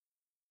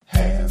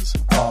Hands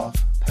off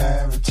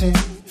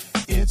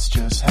parenting. It's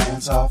just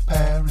hands off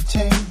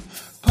parenting.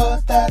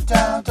 Put that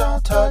down,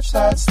 don't touch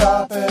that,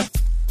 stop it.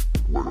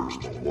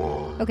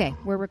 Okay,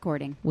 we're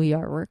recording. We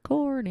are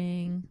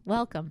recording.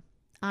 Welcome.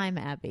 I'm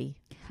Abby.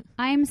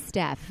 I'm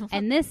Steph,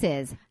 and this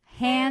is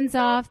Hands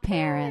Off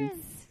Parents.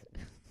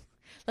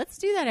 Let's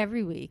do that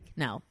every week.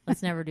 No,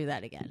 let's never do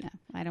that again. No,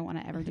 I don't want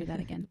to ever do that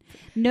again.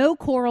 No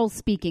choral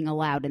speaking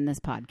allowed in this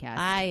podcast.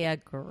 I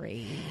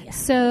agree.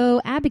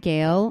 So,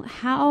 Abigail,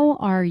 how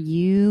are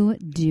you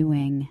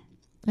doing?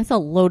 That's a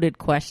loaded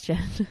question.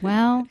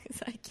 Well,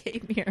 Because I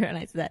came here and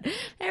I said,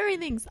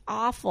 everything's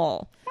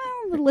awful.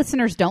 the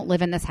listeners don't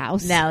live in this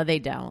house. No, they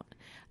don't.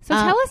 So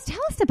tell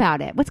us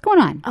about it. What's going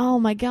on? Oh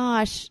my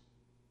gosh.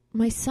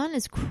 My son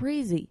is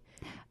crazy.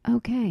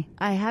 Okay.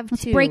 I have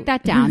Let's to break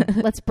that down.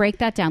 Let's break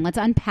that down. Let's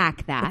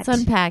unpack that. Let's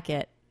unpack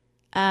it.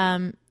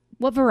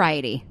 What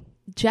variety?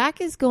 Jack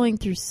is going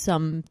through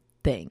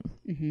something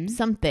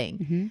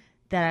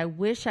that I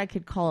wish I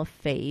could call a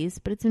phase,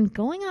 but it's been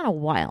going on a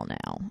while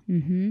now.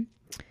 Mm-hmm.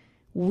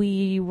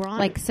 We were on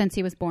Like since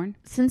he was born?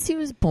 since he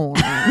was born.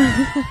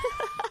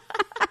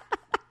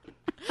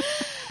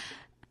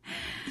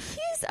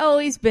 He's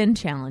always been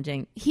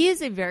challenging. He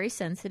is a very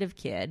sensitive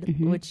kid,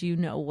 which you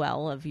know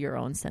well of your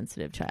own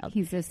sensitive child.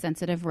 He's a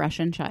sensitive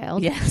Russian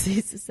child. Yes,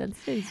 he's a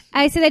sensitive.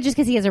 I say that just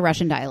because he has a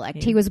Russian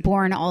dialect. He was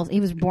born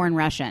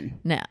Russian.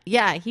 No,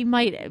 yeah, he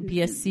might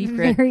be a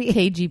secret Very-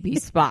 KGB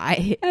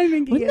spy. I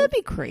think he Wouldn't is. that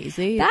be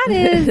crazy? That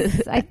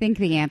is, I think,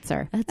 the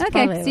answer. That's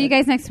Okay, probably see you what-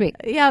 guys next week.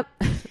 Yep.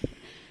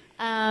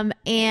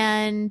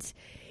 And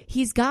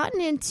he's gotten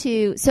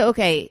into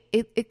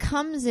it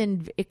comes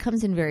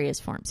in various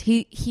forms.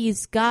 He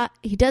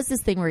does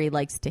this thing where he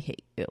likes to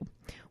hit you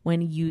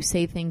when you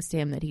say things to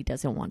him that he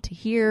doesn't want to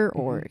hear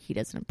or he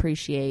doesn't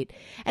appreciate.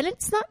 And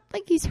it's not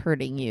like he's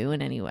hurting you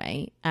in any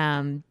way.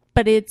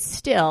 But it's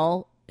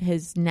still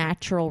his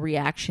natural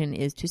reaction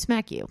is to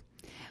smack you.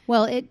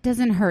 Well, it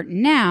doesn't hurt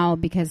now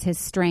because his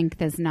strength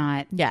is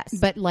not. Yes.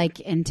 But like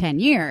in 10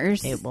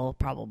 years. It will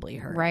probably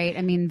hurt. Right?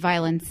 I mean,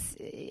 violence.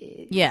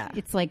 Yeah.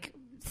 It's like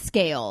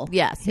scale.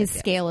 Yes, His yes,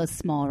 scale is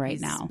small right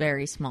He's now.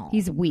 very small.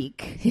 He's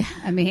weak. Yeah.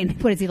 I mean,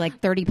 what is he, like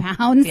 30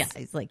 pounds? yeah,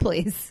 he's like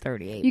Please.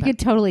 38. You but- could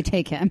totally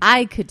take him.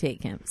 I could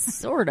take him,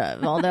 sort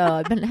of, although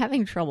I've been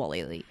having trouble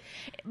lately.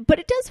 But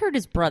it does hurt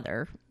his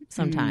brother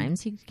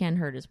sometimes. He can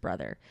hurt his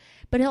brother.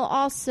 But he'll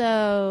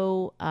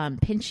also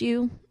pinch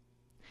you.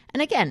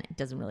 And again, it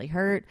doesn't really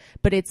hurt,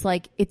 but it's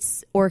like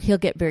or he'll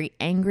get very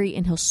angry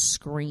and he'll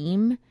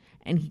scream.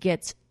 And he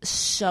gets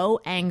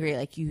so angry,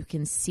 like you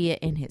can see it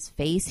in his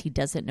face. He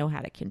doesn't know how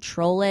to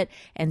control it.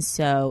 And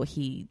so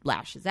he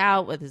lashes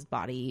out with his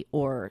body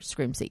or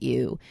screams at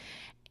you.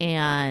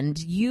 And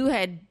you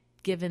had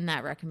given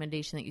that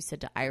recommendation that you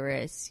said to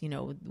Iris,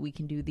 we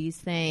can do these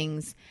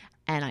things.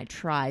 And I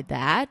tried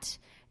that.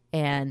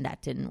 And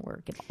that didn't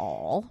work at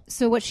all.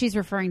 So what she's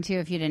referring to,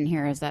 if you didn't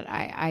hear, is that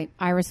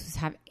Iris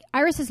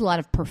has a lot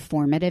of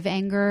performative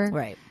anger.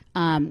 Right.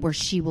 Where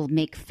she will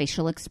make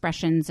facial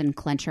expressions and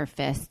clench her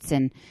fists,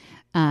 and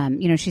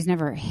she's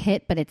never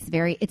hit, but it's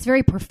very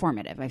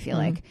performative. I feel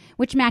like,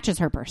 which matches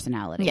her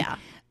personality. Yeah.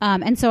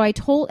 And so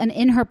and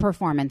in her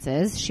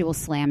performances, she will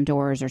slam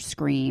doors or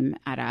scream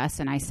at us.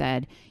 And I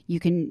said, you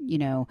can,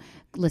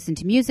 listen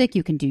to music,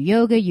 you can do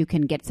yoga, you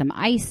can get some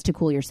ice to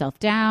cool yourself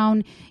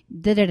down.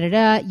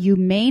 You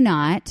may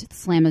not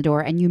slam the door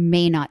and you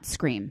may not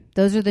scream.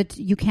 Those are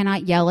you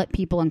cannot yell at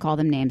people and call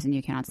them names, and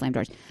you cannot slam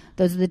doors.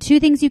 Those are the two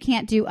things you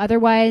can't do.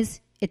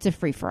 Otherwise, it's a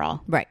free for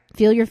all. Right.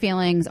 Feel your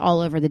feelings all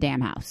over the damn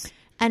house.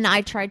 And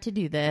I tried to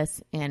do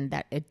this, and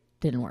that it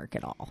didn't work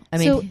at all. I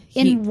mean, so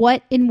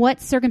in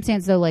what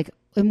circumstance though, like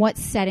in what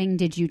setting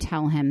did you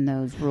tell him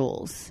those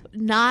rules?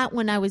 not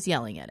when I was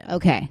yelling at him.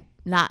 Okay.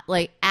 Not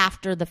like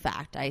after the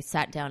fact. I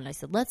sat down and I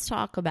said, let's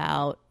talk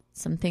about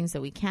some things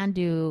that we can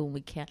do.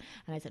 And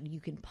I said, you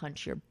can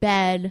punch your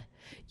bed.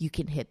 You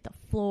can hit the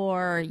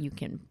floor. You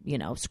can,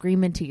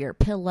 scream into your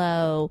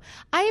pillow.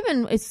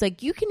 It's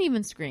like, you can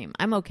even scream.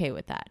 I'm okay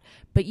with that.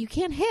 But you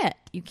can't hit.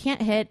 You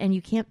can't hit and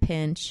you can't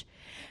pinch.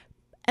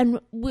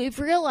 And we've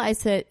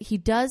realized that he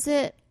does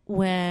it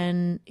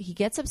when he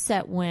gets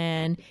upset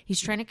when he's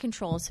trying to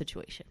control a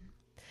situation.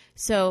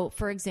 So,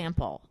 for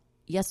example,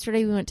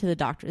 yesterday we went to the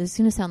doctor. This is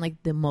going to sound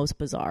like the most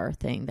bizarre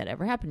thing that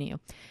ever happened to you.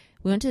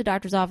 We went to the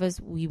doctor's office.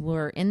 We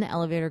were in the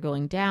elevator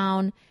going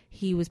down.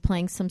 He was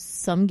playing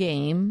some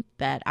game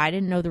that I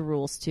didn't know the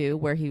rules to,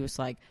 where he was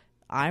like,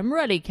 I'm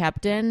ready,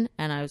 Captain.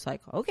 And I was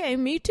like, okay,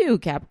 me too,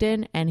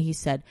 Captain. And he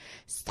said,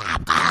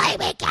 stop calling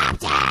me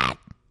Captain.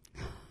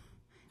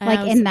 And Like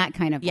I was- in that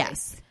kind of voice.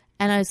 Yes.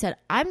 And I said,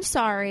 I'm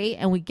sorry.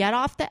 And we get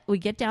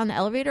down, the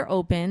elevator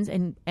opens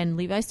and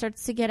Levi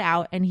starts to get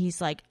out. And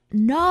he's like,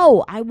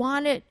 no, I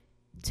want it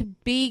to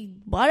be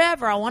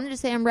whatever. I wanted to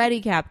say I'm ready,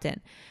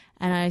 Captain.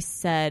 And I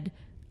said,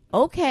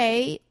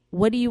 okay,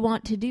 what do you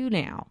want to do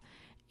now?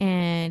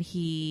 And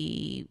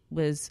he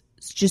was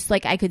just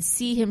like, I could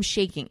see him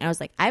shaking. And I was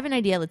like, I have an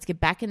idea. Let's get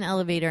back in the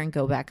elevator and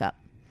go back up.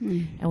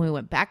 And we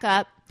went back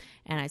up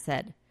and I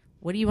said,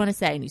 what do you want to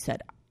say? And he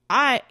said,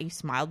 he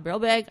smiled real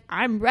big.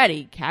 I'm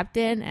ready,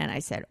 Captain. And I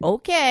said,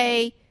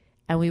 okay.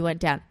 And we went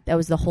down. That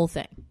was the whole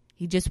thing.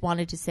 He just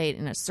wanted to say it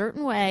in a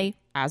certain way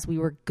as we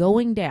were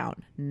going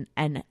down.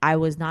 And I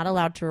was not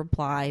allowed to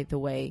reply the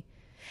way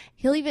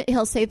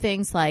he'll say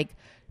things like,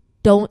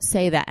 don't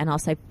say that. And I'll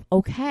say,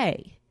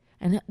 okay.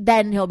 And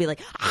then he'll be like,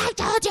 I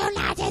told you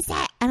not to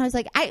say. And I was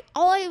like, I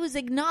was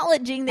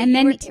acknowledging that. And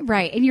then,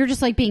 right. And you're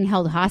just like being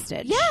held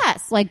hostage.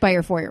 Yes. Like by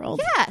your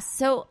 4-year-old. Yes.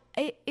 So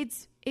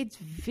it's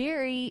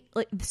very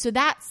like, so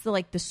that's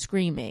the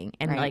screaming.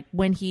 And right. like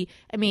when he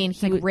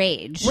like was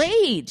rage.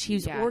 He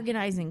was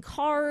organizing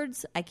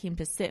cards. I came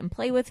to sit and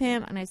play with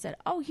him. And I said,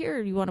 oh, here,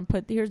 you want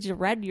to here's your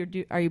red.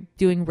 Are you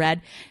doing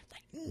red?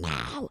 Like,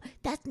 no,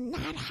 that's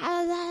not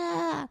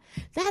how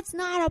that's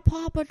not a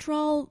Paw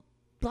Patrol.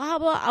 Blah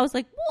blah. I was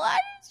like, what?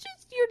 It's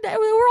just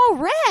we're all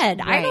red.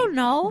 Right. I don't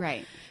know.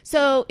 Right.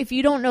 So if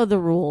you don't know the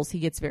rules, he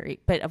gets very.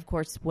 But of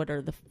course, what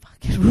are the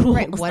fucking rules?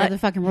 Right. What are the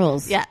fucking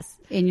rules? Yes.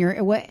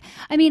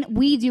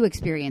 We do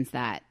experience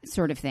that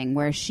sort of thing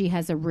where she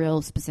has a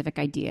real specific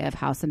idea of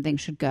how something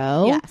should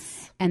go.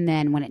 Yes. And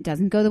then when it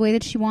doesn't go the way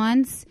that she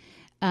wants,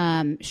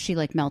 she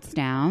like melts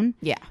down.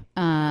 Yeah.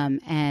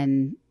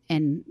 And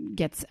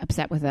gets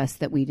upset with us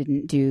that we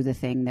didn't do the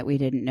thing, that we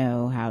didn't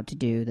know how to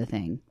do the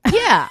thing.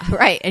 Yeah,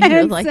 right. And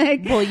you're It's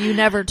like, well, you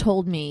never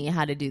told me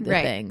how to do the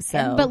right. thing.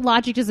 So, But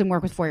logic doesn't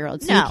work with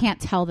 4-year-olds. So No. you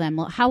can't tell them,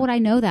 well, how would I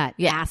know that,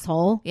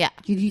 asshole? Yeah.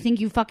 Do you think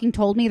you fucking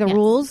told me the Yes.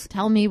 rules?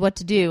 Tell me what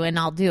to do and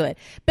I'll do it.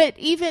 But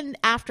even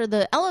after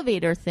the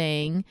elevator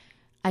thing,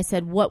 I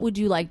said, what would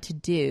you like to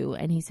do?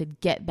 And he said,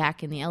 get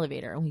back in the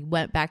elevator. And we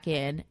went back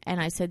in.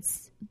 And I said,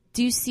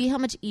 do you see how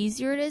much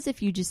easier it is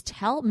if you just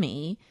tell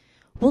me?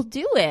 We'll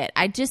do it.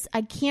 I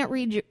can't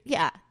read your...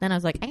 Yeah. Then I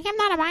was like, I'm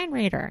not a mind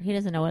reader. He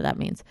doesn't know what that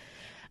means.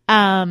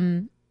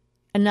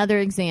 Another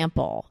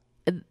example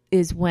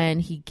is when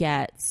he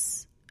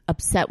gets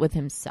upset with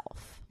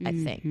himself, I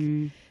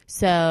think.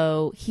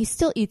 So he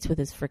still eats with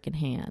his freaking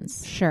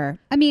hands. Sure.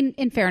 I mean,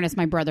 in fairness,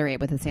 my brother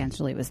ate with his hands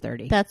till he was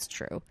 30. That's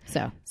true.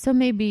 So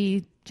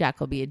maybe Jack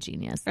will be a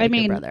genius. Like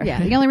your brother.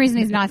 Yeah. The only reason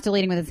he's not still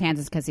eating with his hands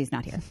is because he's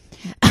not here.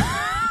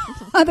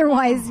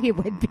 Otherwise, he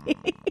would be.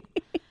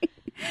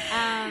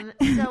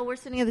 So we're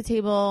sitting at the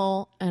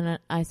table, and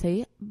I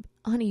say,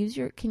 "Honey,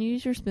 can you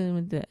use your spoon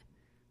with the?"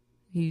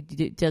 He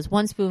does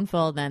one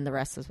spoonful, then the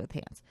rest is with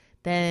hands.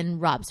 Then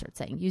Rob starts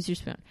saying, "Use your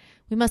spoon."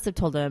 We must have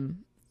told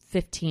him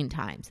 15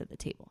 times at the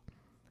table.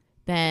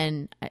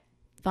 Then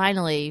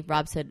finally,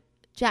 Rob said,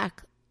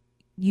 "Jack,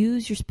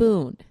 use your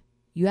spoon.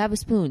 You have a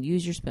spoon.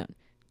 Use your spoon."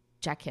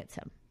 Jack hits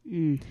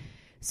him.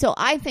 So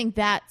I think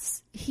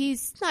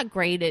he's not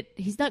great at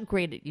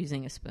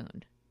using a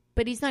spoon.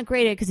 But he's not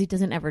great at it because he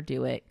doesn't ever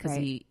do it because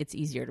it's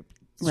easier to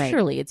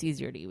surely it's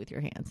easier to eat with your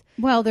hands.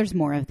 Well, there's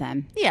more of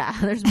them. Yeah,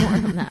 there's more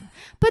of them.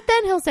 But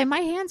then he'll say,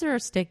 my hands are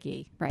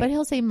sticky. Right. But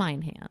he'll say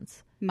mine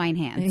hands. Mine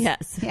hands.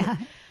 Yes. Yeah.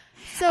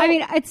 So I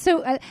mean, it's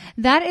so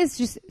that is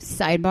just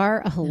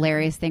sidebar, a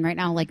hilarious thing right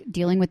now, like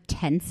dealing with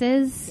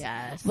tenses.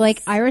 Yes.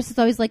 Like Iris is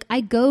always like,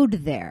 I goed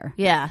there.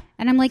 Yeah.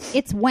 And I'm like,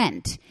 it's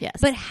went. Yes.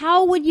 But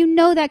how would you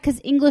know that?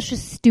 Because English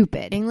is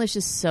stupid. English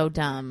is so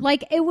dumb.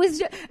 Like it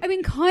was,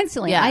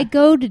 constantly. Yeah. I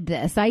goated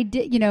this. I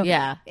did,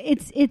 Yeah.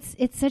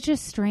 It's such a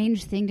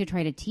strange thing to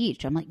try to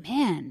teach. I'm like,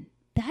 man,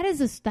 that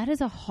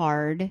is a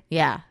hard.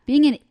 Yeah.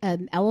 Being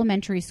an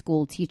elementary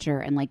school teacher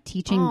and like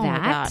teaching Oh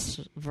that. my gosh.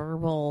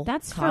 Verbal.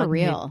 That's for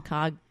real.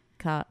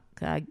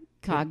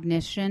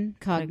 Cognition.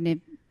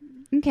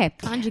 Okay.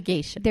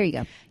 Conjugation. There you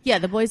go. Yeah,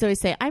 the boys always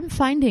say, I'm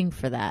finding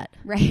for that.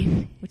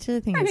 Right. Which I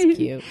think is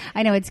cute.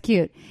 I know, it's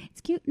cute.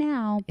 It's cute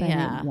now, but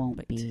Yeah, it won't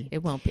but be.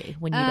 It won't be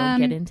when you don't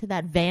get into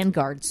that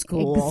Vanguard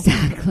school.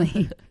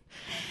 Exactly.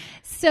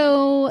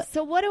 So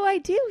what do I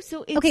do?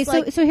 So it's okay,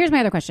 like, so here's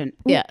my other question.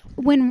 Yeah.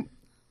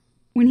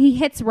 When he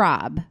hits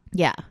Rob,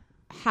 yeah.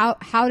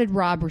 how did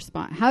Rob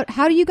respond?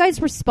 How do you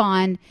guys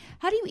respond?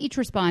 How do you each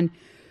respond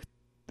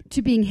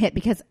to being hit?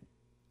 Because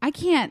I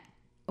can't.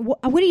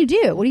 What do you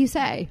do? What do you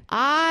say?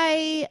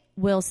 I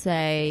will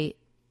say,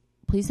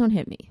 please don't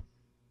hit me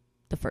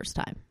the first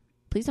time.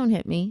 Please don't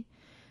hit me.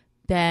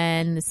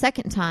 Then the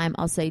second time,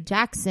 I'll say,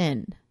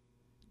 Jackson,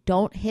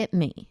 don't hit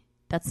me.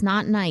 That's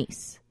not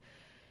nice.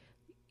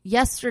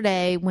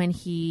 Yesterday, when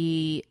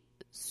he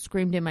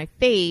screamed in my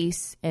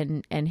face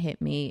and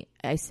hit me,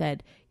 I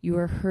said, you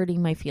are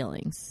hurting my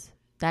feelings.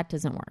 That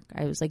doesn't work.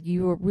 I was like,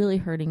 you are really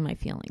hurting my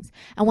feelings.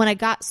 And when I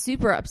got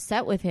super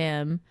upset with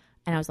him,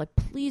 and I was like,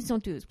 please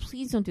don't do this.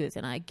 Please don't do this.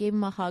 And I gave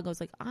him a hug. I was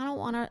like, I don't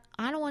want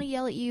to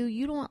yell at you.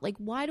 You don't want, like,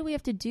 why do we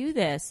have to do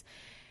this?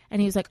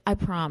 And he was like, I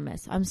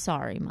promise. I'm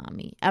sorry,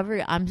 mommy.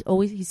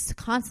 He's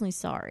constantly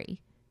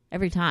sorry.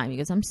 Every time he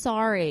goes, I'm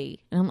sorry.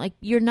 And I'm like,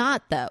 you're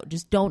not though.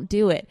 Just don't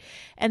do it.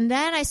 And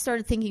then I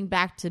started thinking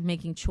back to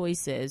making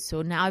choices.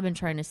 So now I've been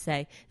trying to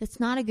say, it's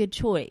not a good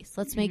choice.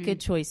 Let's make good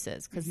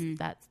choices. Because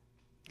that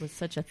was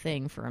such a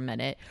thing for a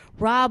minute.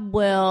 Rob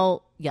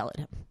will yell at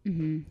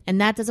him. And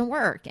that doesn't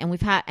work. And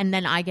and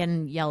then I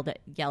again yell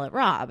at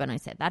Rob. And I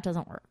said, that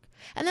doesn't work.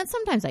 And then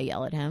sometimes I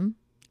yell at him.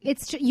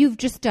 You've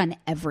just done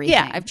everything.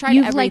 Yeah, I've tried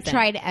You've everything.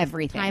 tried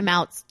everything.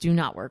 Timeouts do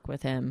not work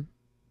with him.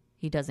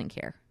 He doesn't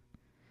care.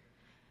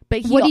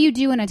 But what do you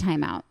do in a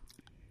timeout?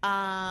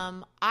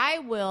 I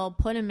will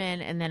put him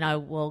in, and then I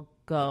will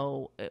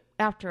go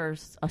after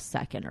a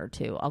second or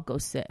two. I'll go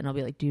sit, and I'll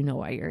be like, "Do you know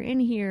why you're in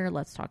here?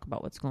 Let's talk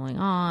about what's going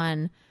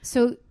on."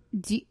 So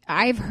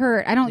I've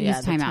heard. I don't use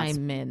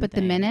timeouts, but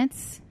the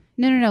minutes.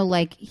 No.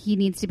 Like he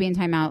needs to be in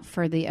timeout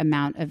for the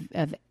amount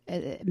of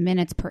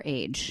minutes per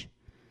age.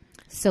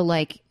 So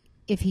like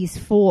if he's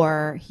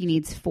 4, he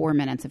needs 4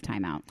 minutes of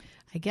timeout.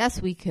 I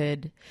guess we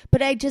could,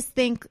 but I just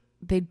think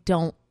they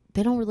don't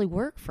really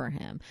work for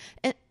him.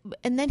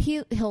 And then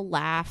he'll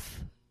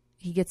laugh.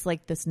 He gets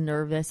like this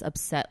nervous,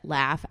 upset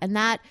laugh, and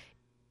that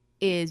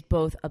is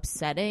both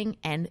upsetting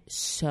and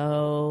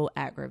so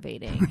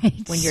aggravating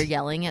when you're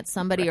yelling at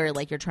somebody or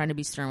like you're trying to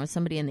be stern with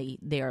somebody and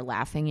they are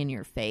laughing in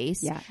your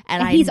face. Yeah.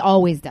 And he's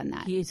always done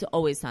that. He's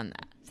always done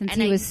that. Since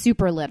he was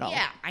super little.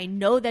 Yeah. I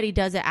know that he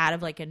does it out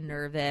of like a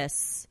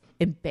nervous,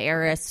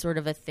 embarrassed sort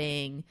of a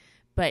thing,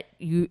 but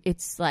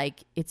it's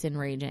like, it's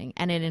enraging,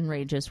 and it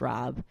enrages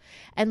Rob.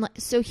 And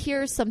so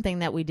here's something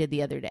that we did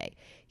the other day.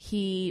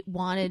 He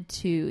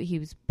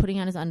was putting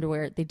on his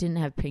underwear. They didn't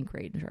have Pink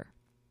Ranger.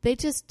 They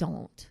just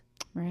don't.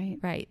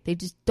 Right. They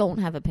just don't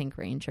have a Pink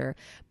Ranger.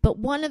 But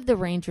one of the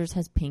Rangers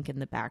has pink in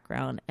the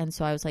background. And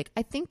so I was like,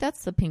 I think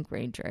that's the Pink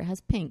Ranger. It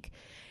has pink.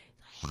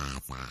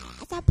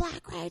 It's a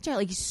Black Ranger.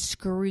 Like he's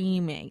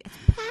screaming. It's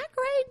Black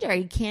Ranger.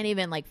 He can't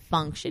even like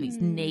function. He's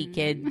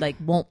naked. Like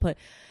won't put.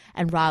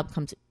 And Rob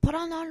comes, put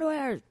on the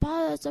underwear.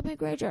 It's a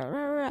Pink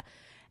Ranger.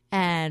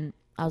 And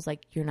I was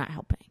like, you're not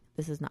helping.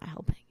 This is not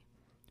helping.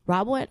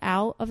 Rob went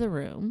out of the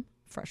room,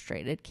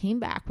 frustrated, came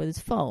back with his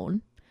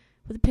phone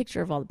with a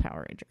picture of all the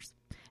Power Rangers.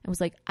 And was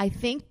like, I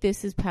think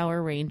this is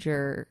Power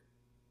Ranger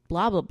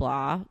blah, blah,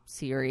 blah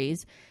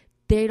series.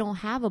 They don't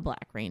have a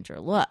Black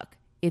Ranger. Look,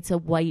 it's a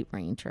White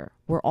Ranger.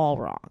 We're all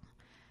wrong.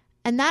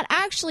 And that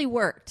actually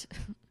worked.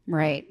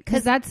 Right.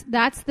 Because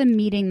that's the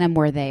meeting them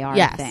where they are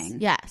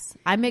thing. Yes.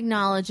 I'm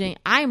acknowledging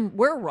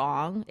we're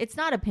wrong. It's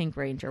not a Pink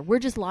Ranger. We're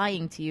just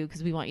lying to you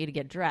because we want you to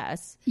get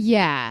dressed.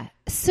 Yeah.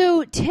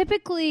 So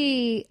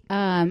typically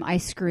I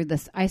screwed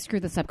this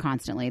up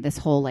constantly. This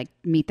whole like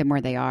meet them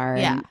where they are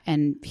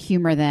and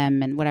humor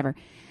them and whatever.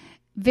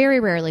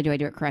 Very rarely do I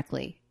do it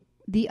correctly.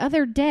 The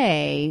other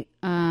day,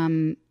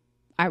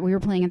 we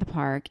were playing at the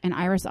park, and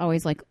Iris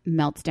always like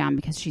melts down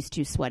because she's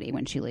too sweaty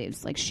when she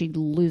leaves. Like she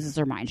loses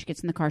her mind. She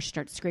gets in the car, she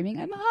starts screaming,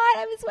 "I'm hot!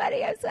 I'm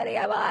sweaty! I'm sweaty!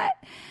 I'm hot!"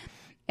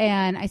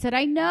 And I said,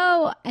 "I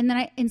know." And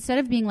then instead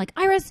of being like,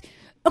 "Iris,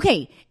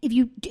 okay, if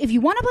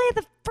you want to play at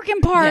the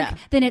freaking park,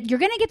 then you're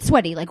gonna get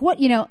sweaty." Like what,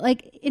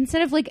 like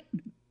instead of like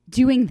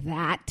doing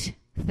that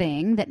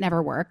thing that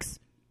never works,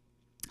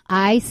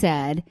 I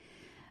said,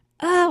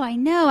 "Oh, I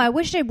know. I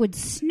wish it would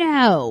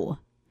snow."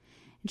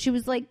 And she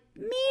was like,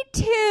 "Me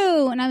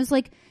too." And I was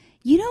like,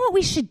 you know what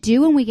we should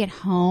do when we get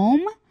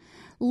home?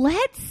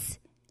 Let's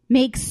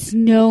make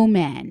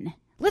snowmen.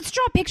 Let's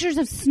draw pictures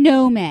of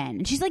snowmen.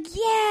 And she's like,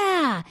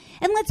 yeah.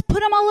 And let's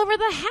put them all over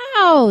the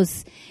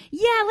house.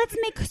 Yeah, let's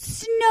make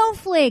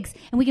snowflakes.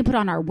 And we can put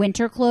on our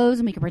winter clothes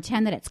and we can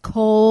pretend that it's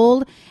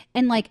cold.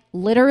 And like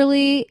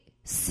literally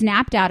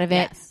snapped out of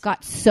it,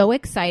 got so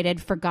excited,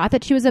 forgot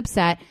that she was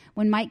upset.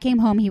 When Mike came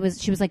home, she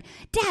was like,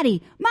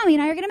 "Daddy, Mommy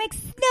and I are going to make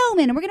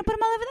snowmen and we're going to put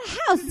them all over the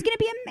house. It's going to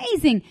be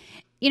amazing."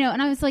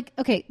 And I was like,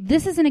 okay,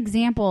 this is an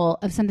example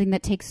of something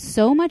that takes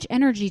so much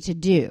energy to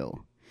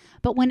do.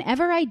 But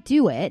whenever I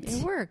do it,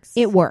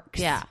 it works.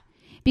 Yeah.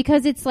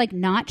 Because it's like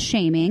not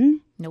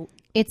shaming. Nope.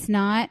 It's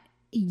not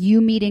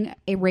you meeting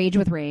a rage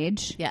with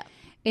rage. Yeah.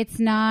 It's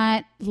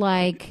not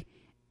like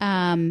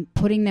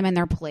putting them in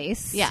their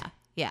place. Yeah.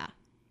 Yeah.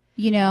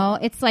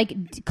 It's like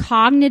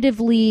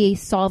cognitively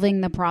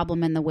solving the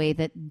problem in the way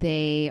that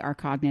they are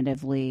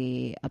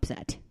cognitively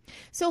upset.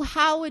 So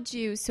how would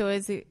you,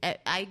 I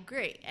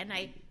agree. And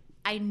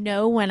I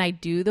know when I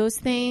do those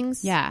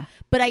things. Yeah.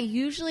 But I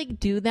usually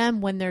do them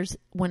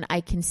when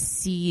I can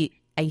see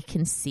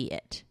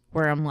it.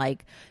 Where I'm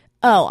like,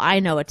 oh, I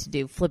know what to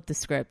do. Flip the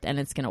script and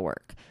it's going to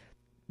work.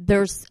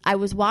 I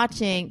was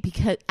watching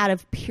because out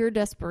of pure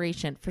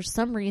desperation, for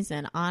some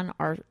reason on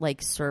our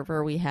like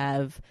server, we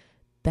have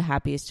The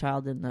Happiest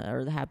Child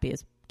or The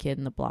Happiest Kid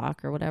in the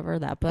Block or whatever,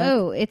 that book.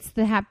 Oh, it's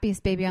The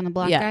Happiest Baby on the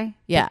Block guy?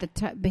 Yeah.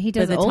 But he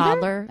does the older?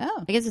 Toddler.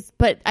 Oh. I guess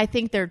but I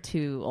think they're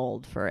too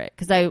old for it.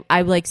 Because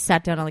I like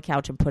sat down on the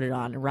couch and put it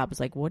on and Rob was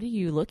like, "What are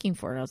you looking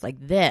for?" And I was like,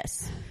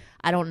 "This."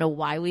 I don't know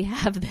why we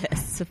have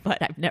this,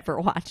 but I've never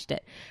watched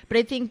it.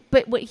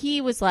 But what he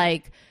was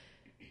like,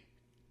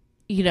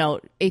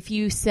 if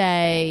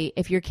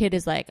your kid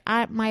is like,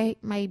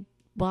 my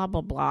blah,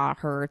 blah, blah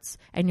hurts,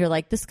 and you're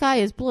like, the sky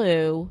is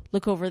blue,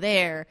 look over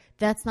there,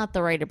 that's not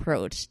the right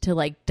approach to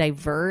like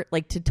divert,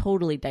 like to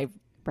totally divert.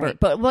 Right.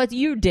 But what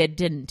you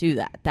didn't do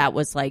that. That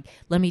was like,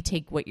 let me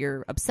take what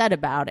you're upset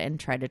about and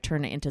try to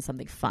turn it into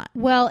something fun.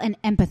 Well, and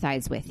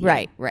empathize with you.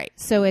 Right.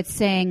 So it's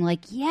saying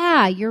like,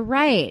 yeah, you're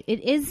right. It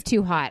is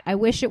too hot. I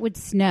wish it would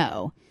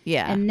snow.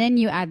 Yeah. And then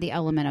you add the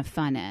element of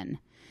fun in.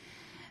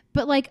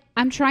 But like,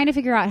 I'm trying to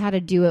figure out how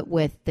to do it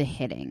with the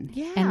hitting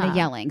and the Yeah.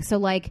 yelling. So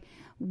like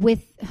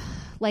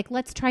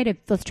let's try to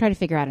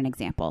figure out an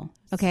example.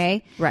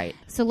 Okay. Right.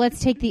 So let's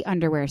take the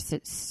underwear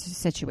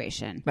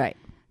situation. Right.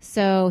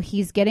 So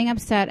he's getting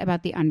upset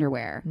about the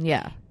underwear.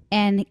 Yeah.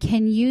 And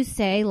can you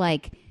say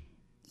like,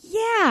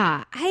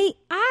 yeah,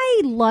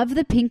 I love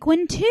the pink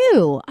one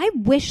too. I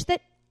wish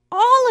that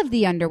all of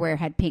the underwear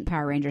had pink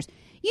Power Rangers.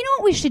 You know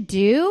what we should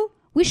do?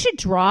 We should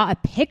draw a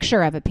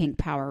picture of a pink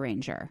Power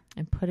Ranger.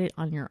 And put it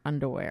on your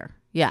underwear.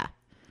 Yeah.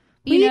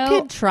 You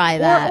know, could try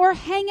that. Or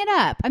hang it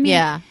up. I mean,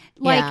 Yeah.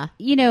 like, Yeah.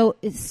 you know,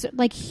 it's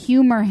like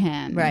humor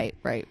him. Right.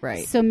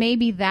 So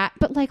maybe that,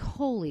 but like,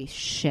 holy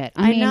shit.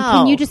 I mean, know.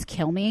 can you just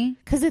kill me?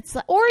 Because it's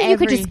Or you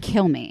could just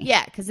kill me.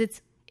 Yeah, because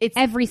it's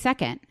Every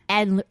second.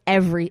 and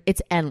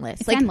it's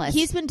endless. It's like endless.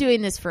 he's been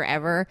doing this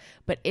forever,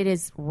 but it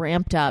is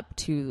ramped up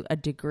to a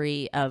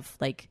degree of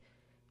like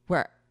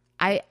where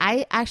I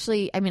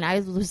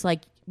was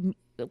like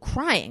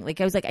crying.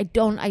 Like I was like,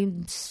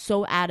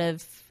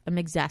 I'm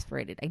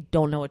exasperated. I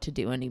don't know what to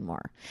do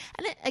anymore.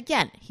 And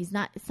it's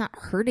not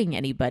hurting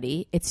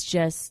anybody. It's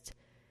just,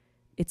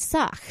 it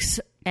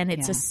sucks. And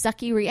it's a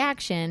sucky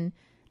reaction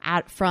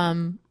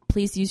from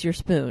please use your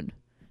spoon.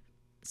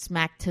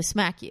 Smack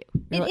you.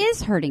 It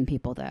is hurting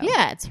people though.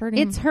 Yeah, it's hurting.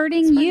 It is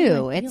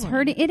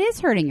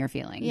hurting your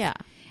feelings. Yeah.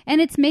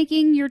 And it's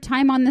making your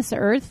time on this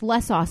earth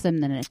less awesome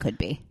than it could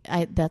be.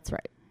 That's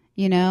right.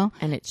 You know?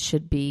 And it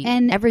should be.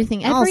 And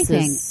everything else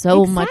everything. is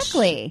so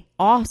Exactly.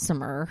 much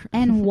awesomer.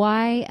 And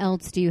why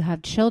else do you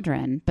have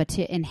children but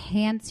to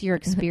enhance your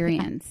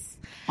experience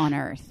on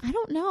earth? I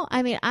don't know.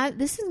 I mean,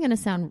 this is going to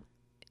sound,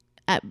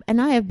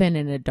 and I have been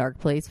in a dark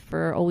place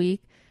for a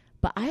week,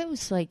 but I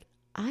was like,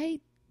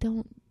 I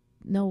don't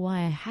know why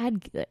I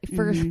had,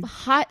 for a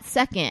hot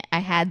second, I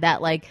had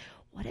that like,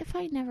 what if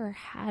I never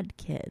had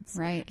kids?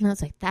 Right. And I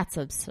was like, that's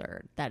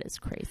absurd. That is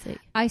crazy.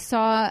 I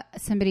saw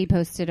somebody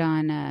posted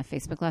on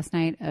Facebook last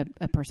night,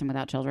 a person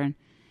without children,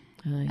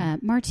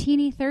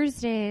 Martini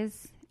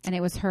Thursdays. And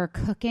it was her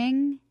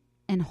cooking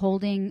and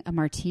holding a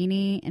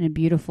martini in a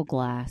beautiful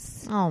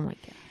glass. Oh my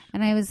God.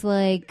 And I was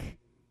like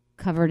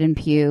covered in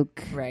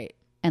puke. Right.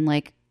 And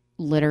like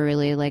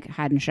literally like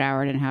hadn't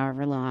showered in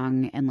however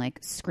long and like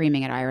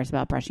screaming at Iris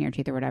about brushing her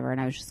teeth or whatever.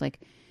 And I was just like,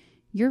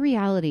 your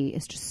reality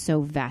is just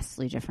so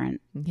vastly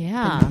different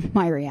Yeah. than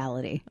my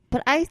reality.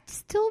 But I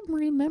still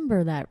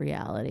remember that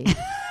reality.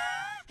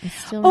 I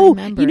still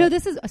remember. You know,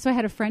 it. so I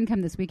had a friend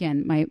come this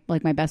weekend, my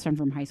best friend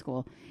from high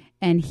school,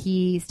 and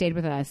he stayed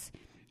with us.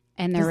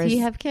 And there Does he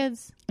have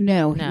kids?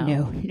 No.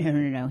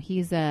 He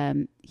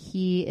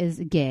is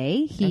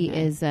gay. He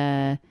is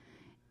no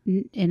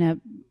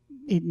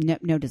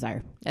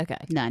desire. Okay.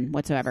 None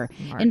whatsoever.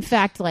 Smart. In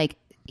fact, like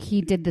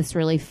he did this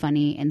really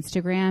funny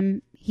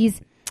Instagram. He's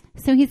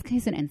an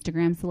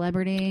Instagram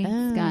celebrity.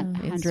 He's got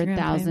hundreds of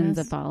thousands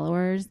of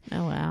followers.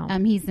 Oh wow.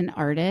 He's an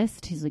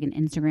artist. He's like an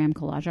Instagram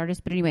collage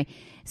artist. But anyway,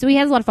 so he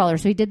has a lot of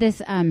followers. So he did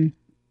this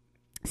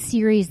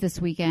series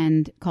this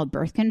weekend called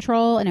Birth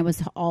Control, and it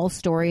was all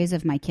stories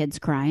of my kids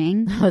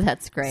crying. Oh,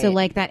 that's great. So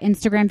like that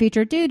Instagram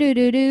feature,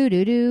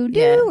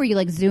 where you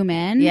like zoom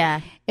in.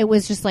 Yeah. It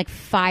was just like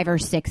 5 or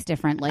 6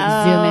 different like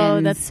zoom ins.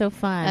 Oh, that's so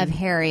fun. Of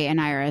Harry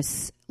and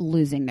Iris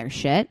losing their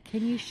shit.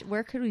 Can you?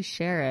 Where could we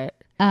share it?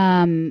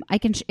 I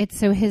can.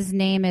 So his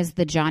name is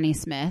the Johnny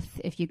Smith.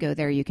 If you go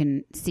there, you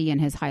can see in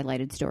his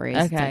highlighted stories.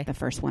 Okay. It's like the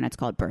first one. It's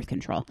called Birth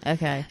Control.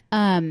 Okay.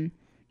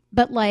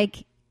 But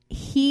like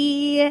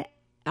he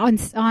on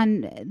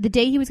the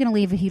day he was going to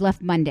leave, he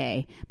left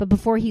Monday. But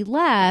before he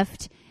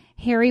left,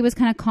 Harry was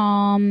kind of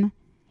calm.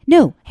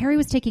 No, Harry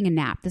was taking a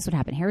nap. This would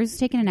happen. Harry was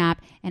taking a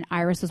nap, and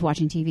Iris was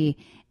watching TV.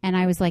 And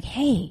I was like,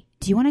 "Hey,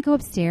 do you want to go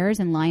upstairs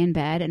and lie in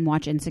bed and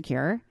watch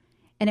Insecure?"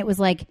 And it was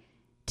like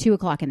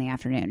 2:00 in the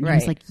afternoon. And I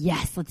was like,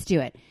 "Yes, let's do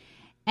it."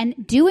 And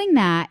doing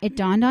that, it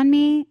dawned on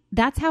me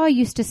that's how I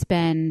used to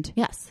spend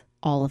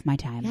all of my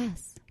time.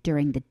 Yes.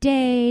 During the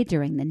day,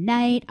 during the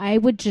night, I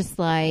would just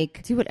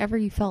like Do whatever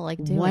you felt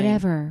like doing.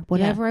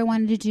 whatever I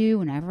wanted to do,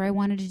 whenever I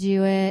wanted to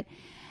do it.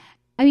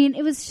 I mean,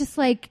 it was just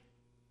like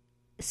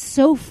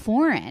so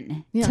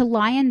foreign to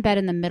lie in bed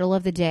in the middle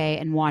of the day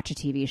and watch a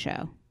TV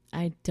show.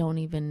 I don't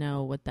even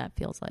know what that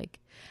feels like.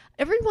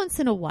 Every once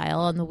in a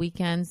while on the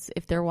weekends,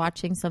 if they're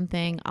watching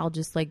something, I'll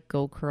just like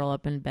go curl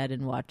up in bed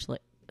and watch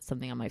like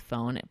something on my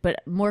phone,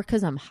 but more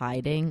because I'm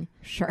hiding.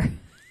 Sure.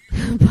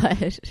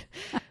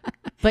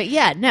 But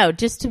yeah, no,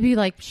 just to be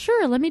like,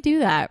 sure, let me do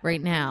that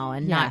right now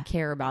and Yeah. not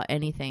care about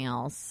anything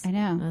else. I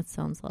know. That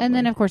sounds lovely. And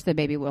then, of course, the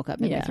baby woke up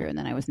midway through, and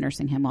then I was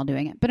nursing him while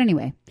doing it. But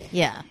anyway.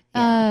 yeah.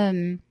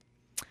 I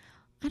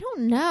I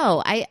don't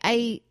know.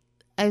 I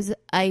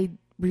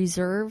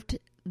reserved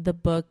the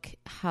book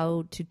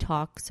How to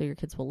Talk So Your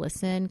Kids Will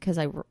Listen because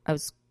I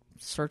was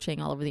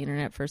searching all over the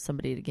internet for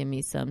somebody to give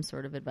me some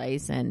sort of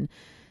advice, and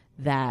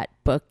that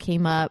book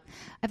came up.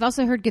 I've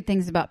also heard good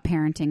things about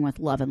parenting with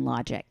love and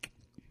logic.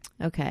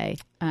 Okay.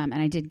 And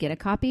I did get a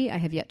copy. I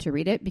have yet to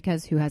read it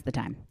because who has the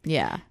time?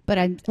 Yeah. But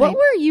What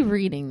were you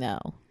reading though?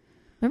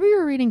 Remember you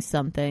were reading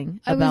something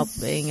about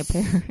being a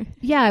parent?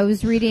 Yeah, I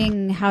was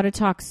reading How to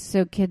Talk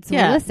So Kids Will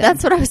Yeah, Listen.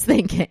 that's what I was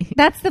thinking.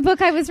 That's the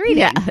book I was reading.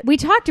 Yeah. We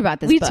talked about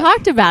this We book.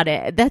 talked about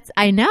it.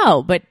 I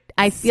know, but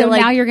I feel So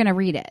like now you're going to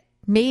read it.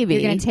 maybe.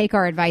 You're going to take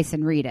our advice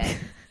and read it.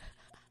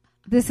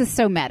 This is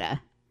so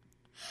meta.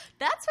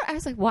 That's what I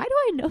was like, why do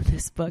I know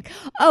this book?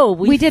 Oh,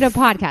 We did a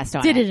podcast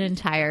on did it. an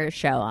entire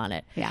show on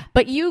it. Yeah.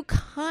 But you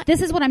can't.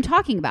 This is what I'm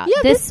talking about.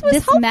 Yeah, this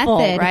was helpful,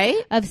 method right?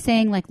 of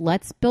saying, like,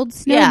 let's build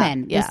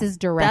snowmen. Yeah, This is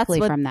directly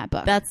That's what- from that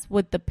book. That's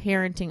what the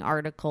parenting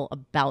article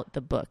about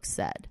the book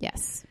said.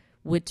 Yes.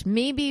 Which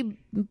maybe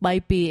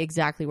might be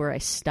exactly where I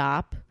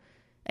stop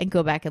and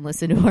go back and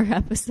listen to our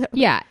episode.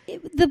 Yeah.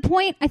 The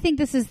point, I think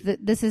this is the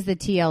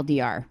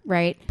TLDR,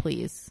 right?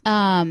 Please.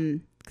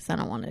 Because I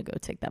don't want to go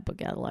take that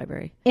book out of the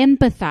library.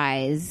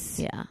 Empathize.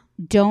 Yeah.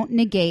 Don't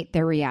negate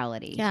their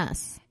reality.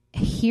 Yes.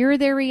 Hear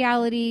their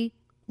reality,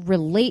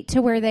 relate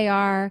to where they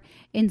are,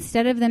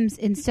 instead of him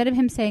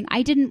saying,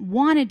 I didn't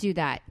want to do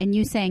that, and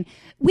you saying,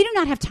 we do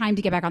not have time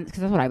to get back on, because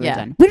that's what I would have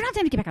done. We don't have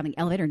time to get back on the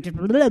elevator and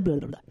blah, blah, blah,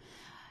 blah.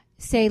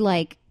 Say,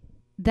 like,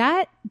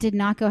 that did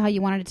not go how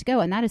you wanted it to go,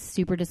 and that is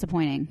super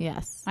disappointing.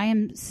 Yes. I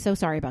am so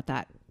sorry about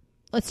that.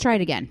 Let's try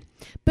it again.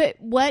 But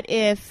what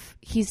if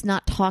he's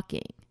not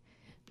talking?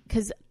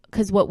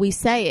 Because what we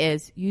say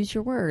is use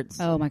your words.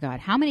 Oh my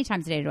God. How many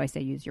times a day do I say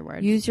use your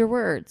words? Use your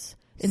words.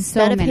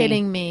 Instead of many.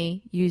 hitting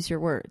me, use your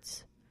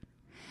words.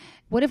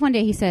 What if one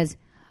day he says,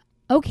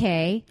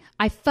 okay,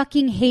 I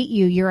fucking hate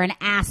you. You're an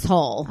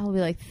asshole. I'll be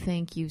like,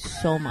 thank you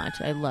so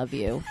much. I love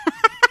you.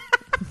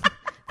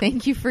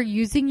 Thank you for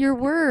using your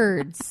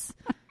words.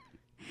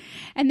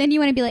 And then you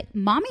want to be like,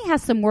 mommy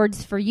has some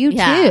words for you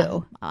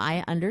too.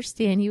 I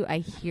understand you. I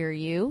hear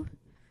you.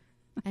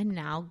 And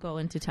now go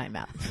into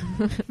timeout.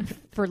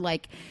 For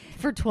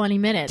 20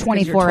 minutes. 'cause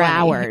you're 24 20.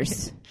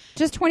 hours.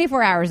 Just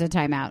 24 hours of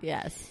timeout.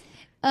 Yes.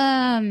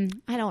 I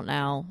don't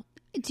know.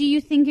 Do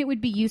you think it would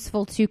be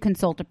useful to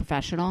consult a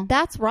professional?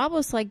 That's Rob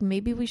was like,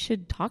 maybe we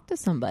should talk to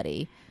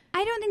somebody.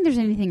 I don't think there's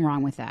anything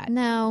wrong with that.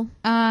 No.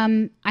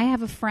 I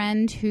have a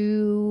friend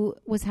who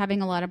was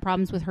having a lot of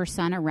problems with her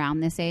son around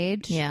this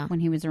age. Yeah. When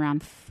he was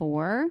around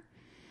 4.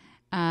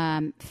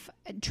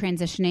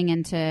 Transitioning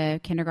into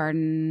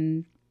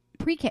kindergarten,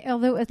 pre-K,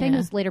 although I think it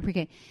was later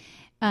pre-K.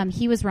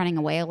 He was running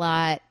away a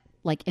lot,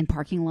 like in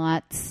parking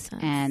lots.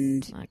 That's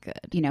and not good.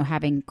 You know,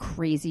 having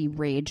crazy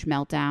rage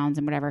meltdowns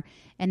and whatever.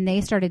 And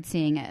they started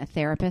seeing a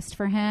therapist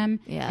for him.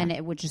 Yeah. And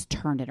it would just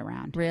turned it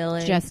around.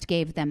 Really? Just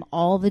gave them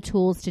all the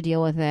tools to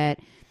deal with it.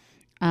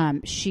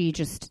 She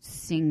just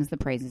sings the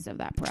praises of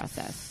that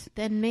process.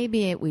 Then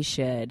maybe we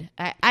should.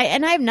 I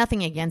have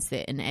nothing against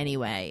it in any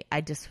way.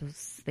 I just was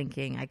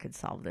thinking I could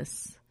solve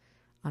this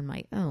on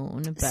my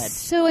own. But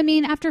So, I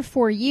mean, after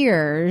 4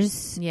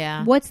 years,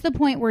 yeah, what's the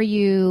point where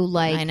you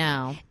like? I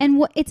know. And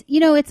what it's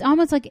it's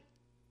almost like,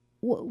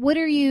 what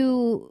do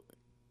you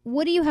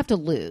have to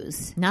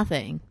lose?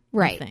 Nothing.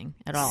 Right. Nothing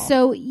at all.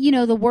 So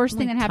the worst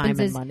thing Like that happens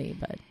time is and money,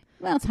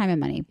 but time and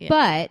money,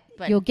 Yeah.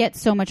 but you'll get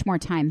so much more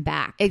time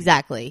back.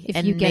 exactly. If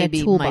and you get a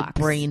maybe toolbox.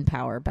 my brain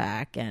power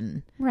back,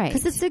 and Right.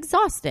 because it's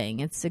exhausting.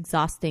 It's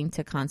exhausting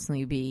to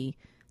constantly be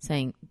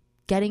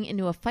getting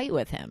into a fight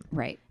with him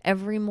Right.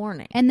 every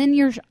morning. And then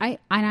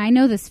I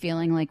know this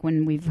feeling, like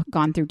when we've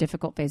gone through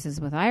difficult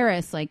phases with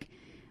Iris, like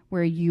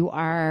where you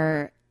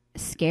are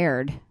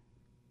scared.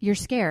 You're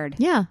scared.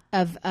 Yeah.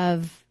 Of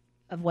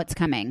what's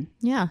coming.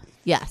 Yeah.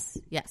 Yes.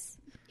 Yes.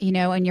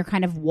 And you're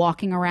kind of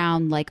walking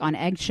around like on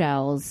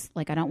eggshells,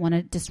 like I don't want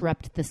to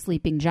disrupt the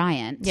sleeping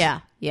giant. Yeah.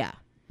 Yeah.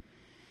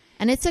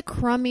 And it's a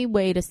crummy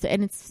way to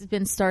and it's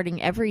been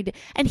starting every day.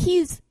 And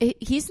he's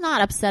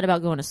not upset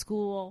about going to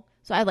school.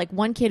 So I have like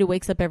one kid who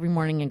wakes up every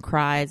morning and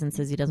cries and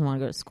says he doesn't want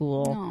to go to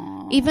school.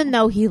 Aww. Even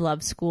though he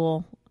loves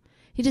school.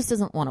 He just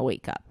doesn't want to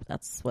wake up.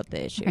 That's what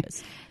the issue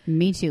is.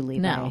 Me too,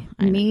 Levi. No,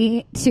 I know.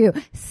 Me too.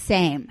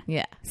 Same.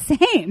 Yeah.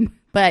 Same.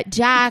 But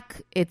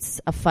Jack,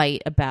 it's a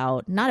fight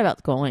not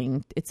about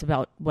going. It's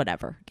about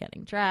whatever,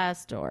 getting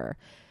dressed or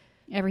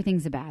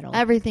Everything's a battle.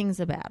 everything's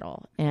a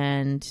battle.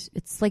 And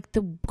it's like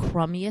the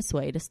crummiest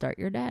way to start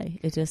your day.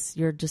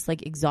 You're just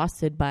like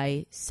exhausted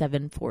by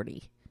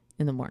 7:40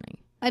 in the morning.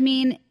 I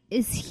mean,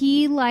 is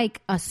he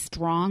like a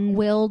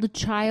strong-willed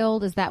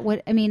child? Is that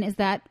what, is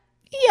that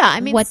Yeah,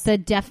 I mean, what the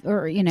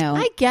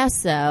I guess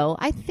so.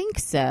 I think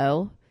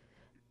so.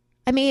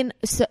 I mean,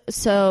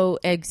 so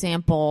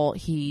example,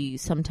 he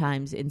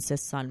sometimes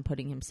insists on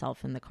putting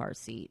himself in the car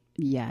seat,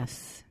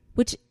 Yes.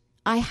 which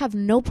I have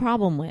no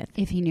problem with.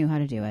 If he knew how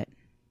to do it.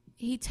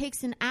 He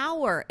takes an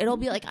hour. It'll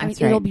be like,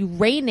 That's it'll right. be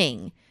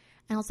raining.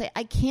 And I'll say,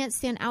 I can't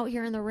stand out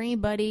here in the rain,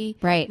 buddy.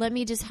 Right. Let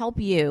me just help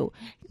you.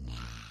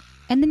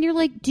 And then you're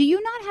like, do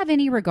you not have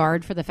any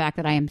regard for the fact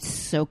that I am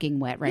soaking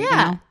wet right Yeah.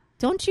 now?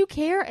 Don't you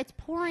care? It's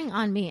pouring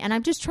on me. And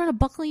I'm just trying to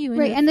buckle you in.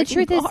 Right. And the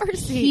freaking truth car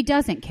is, seat. he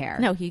doesn't care.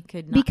 No, he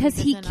could not. Because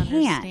he doesn't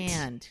can't.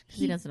 Understand.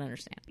 He doesn't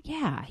understand.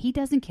 Yeah, he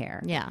doesn't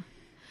care. Yeah.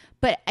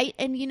 But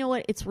and you know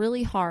what? It's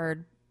really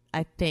hard,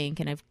 I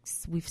think, and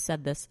we've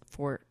said this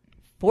for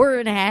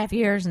 4.5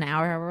 years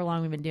now, however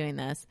long we've been doing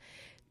this,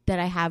 that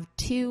I have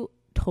 2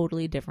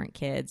 totally different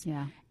kids.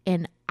 Yeah.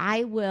 and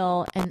I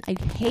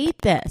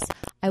hate this,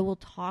 I will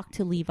talk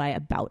to Levi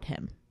about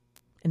him.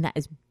 And that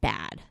is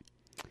bad.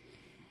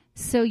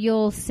 So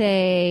you'll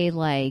say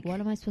like, what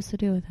am I supposed to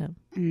do with him?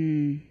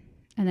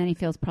 And then he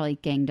feels probably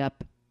ganged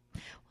up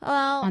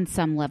on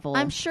some level.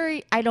 I'm sure,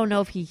 I don't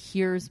know if he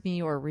hears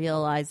me or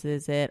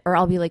realizes it, or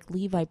I'll be like,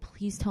 Levi,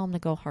 please tell him to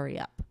go hurry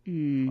up.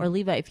 Or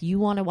Levi, if you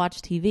want to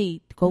watch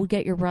TV, go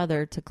get your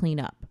brother to clean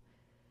up.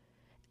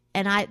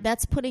 And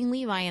that's putting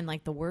Levi in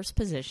like the worst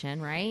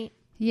position, right?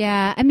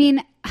 Yeah. I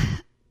mean,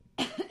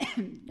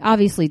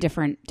 obviously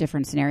different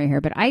scenario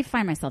here, but I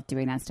find myself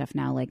doing that stuff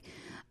now. Like,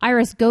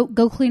 Iris, go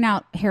clean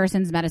out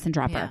Harrison's medicine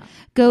dropper. Yeah.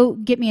 Go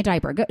get me a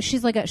diaper. She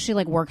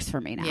works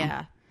for me now.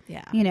 Yeah.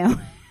 Yeah. You know,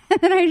 and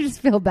then I just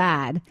feel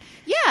bad.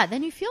 Yeah.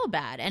 Then you feel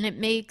bad. And it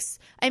makes,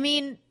 I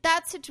mean,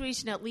 that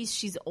situation, at least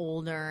she's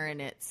older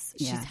and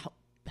she's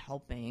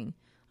helping.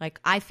 Like,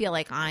 I feel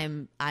like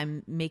I'm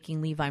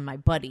making Levi my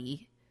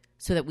buddy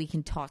so that we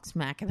can talk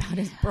smack about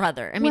his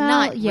brother. I mean,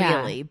 not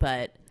really,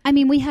 but. I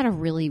mean, we had a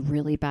really,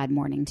 really bad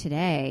morning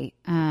today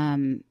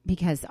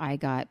because I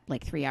got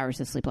like 3 hours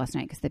of sleep last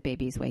night because the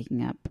baby's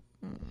waking up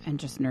and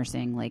just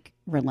nursing like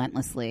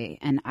relentlessly.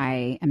 And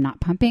I am not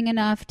pumping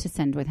enough to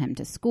send with him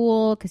to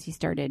school because he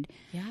started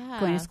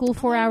going to school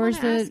 4 hours.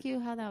 I ask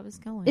you how that was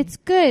going. It's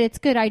good. It's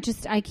good. I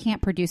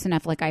can't produce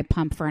enough. Like, I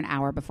pump for an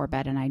hour before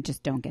bed and I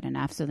just don't get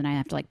enough. So then I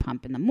have to like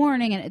pump in the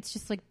morning and it's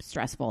just like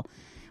stressful,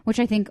 which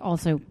I think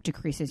also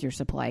decreases your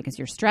supply because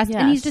you're stressed.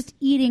 Yes. And he's just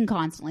eating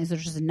constantly. So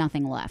there's just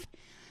nothing left.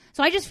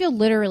 So I just feel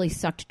literally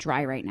sucked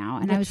dry right now.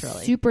 And literally. I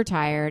was super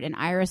tired. And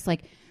Iris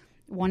like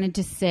wanted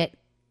to sit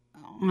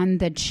on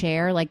the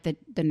chair, like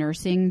the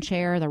nursing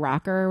chair, the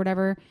rocker or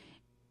whatever,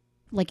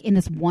 like in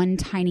this one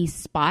tiny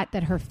spot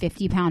that her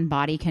 50-pound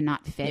body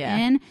cannot fit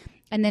in.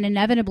 And then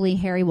inevitably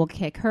Harry will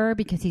kick her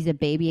because he's a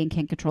baby and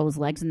can't control his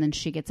legs. And then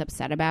she gets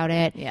upset about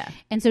it. Yeah.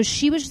 And so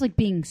she was just like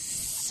being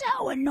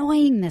so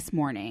annoying this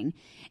morning.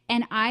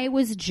 And I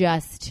was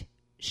just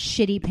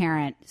shitty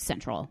parent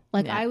central.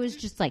 Like I was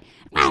just like,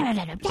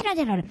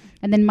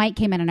 and then Mike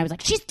came in and I was like,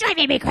 she's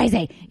driving me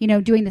crazy, you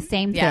know, doing the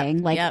same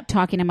thing, like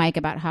talking to Mike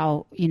about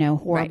how, you know,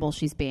 horrible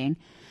she's being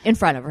in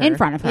front of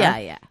her.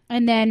 Yeah.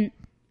 And then,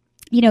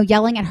 you know,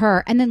 yelling at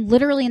her and then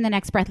literally in the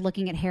next breath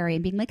looking at Harry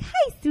and being like,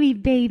 hi,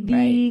 sweet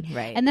baby.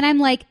 Right. And then I'm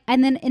like,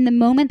 and then in the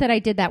moment that I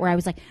did that where I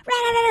was like,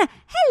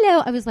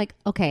 hello, I was like,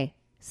 okay,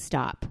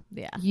 stop.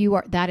 Yeah.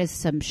 That is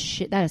some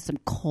shit. That is some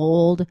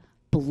cold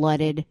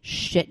blooded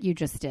shit you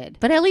just did.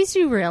 But at least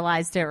you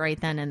realized it right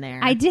then and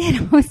there. I did.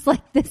 I was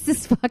like, this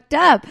is fucked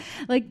up.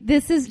 Like,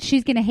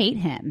 she's going to hate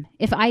him.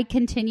 If I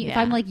continue, if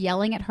I'm like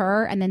yelling at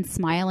her and then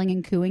smiling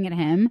and cooing at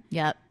him,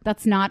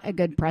 that's not a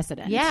good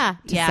precedent to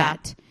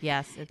set.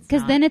 Yes.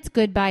 Because then it's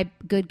good guy,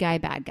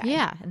 bad guy.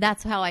 Yeah.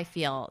 That's how I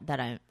feel that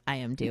I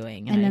am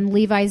doing. And then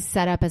Levi's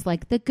set up as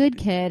like the good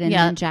kid and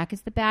then Jack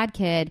is the bad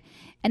kid.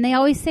 And they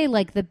always say,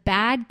 like, the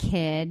bad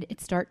kid,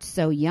 it starts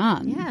so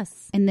young.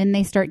 Yes. And then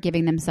they start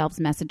giving themselves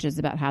messages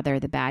about how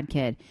they're the bad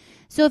kid.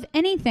 So if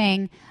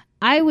anything,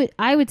 I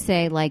would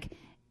say, like,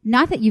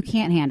 not that you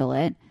can't handle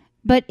it,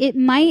 but it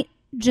might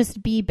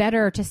just be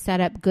better to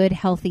set up good,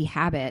 healthy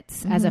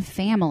habits as a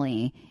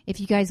family if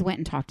you guys went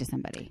and talked to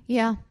somebody.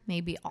 Yeah.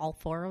 Maybe all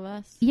four of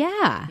us.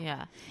 Yeah.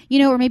 Yeah. You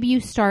know, or maybe you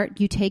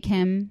take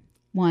him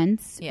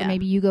once, or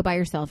maybe you go by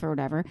yourself or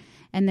whatever,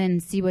 and then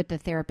see what the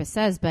therapist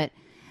says. But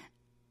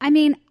I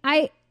mean,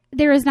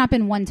 there has not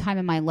been one time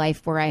in my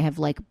life where I have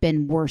like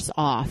been worse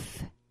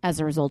off as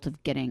a result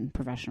of getting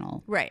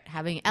professional. Right.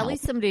 Having at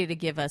least somebody to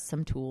give us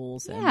some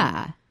tools.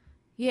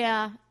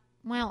 Yeah.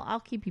 Well, I'll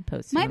keep you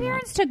posted. My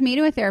parents took me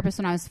to a therapist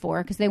when I was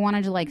 4 because they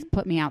wanted to like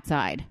put me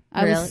outside.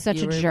 I was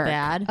such a jerk.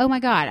 Bad? Oh my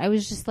God. I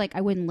was just like,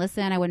 I wouldn't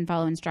listen. I wouldn't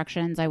follow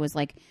instructions. I was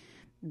like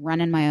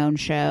running my own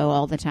show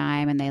all the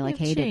time and they like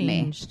hated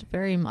me.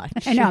 Very much.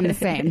 I know, I'm the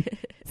same.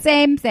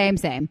 Same.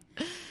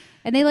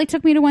 And they like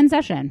took me to one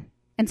session.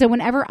 And so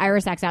whenever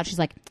Iris acts out, she's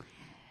like,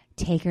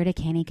 take her to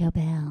Kenny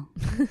Cobell.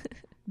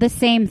 The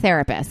same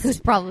therapist. Who's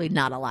probably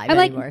not alive I'm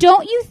anymore. Like,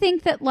 don't you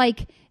think that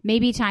like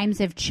maybe times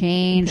have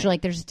changed? Or,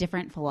 like there's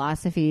different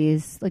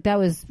philosophies. Like that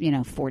was,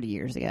 40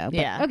 years ago.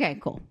 But, okay,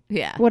 cool.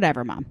 Yeah.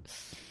 Whatever, Mom.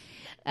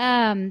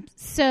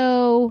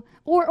 So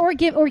or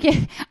give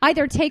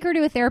either take her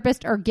to a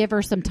therapist or give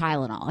her some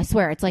Tylenol. I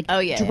swear. It's like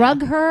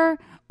drug her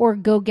or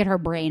go get her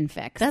brain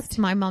fixed. That's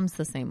my mom's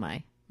the same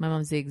way. My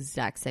mom's the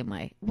exact same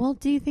way. Well,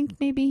 do you think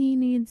maybe he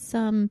needs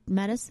some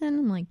medicine?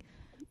 I'm like,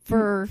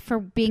 for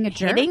being a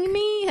jerk? Hitting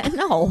me?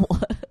 No.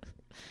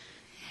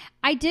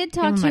 I did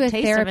talk to a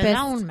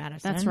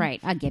therapist. That's right.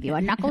 I'll give you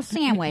a knuckle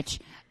sandwich.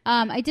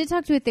 I did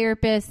talk to a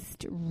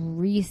therapist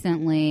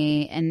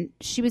recently, and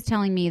she was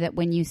telling me that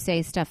when you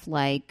say stuff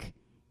like,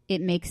 it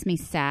makes me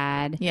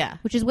sad,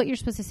 which is what you're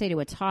supposed to say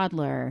to a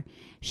toddler,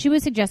 she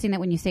was suggesting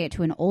that when you say it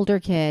to an older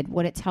kid,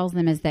 what it tells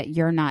them is that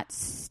you're not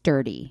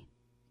sturdy.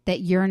 That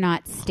you're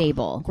not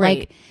stable. Right.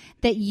 Like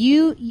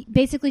that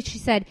basically she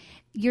said,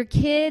 your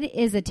kid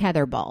is a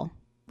tetherball.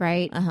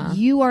 right?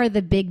 You are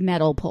the big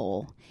metal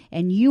pole,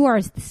 and you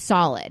are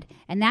solid.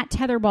 And that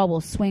tetherball will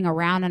swing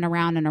around and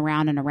around and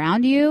around and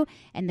around you.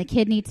 And the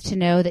kid needs to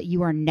know that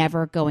you are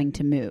never going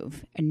to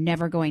move and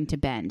never going to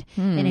bend.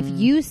 And if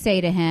you say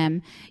to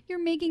him,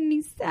 you're making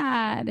me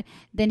sad,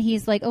 then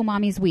he's like, oh,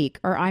 mommy's weak,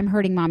 or I'm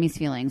hurting mommy's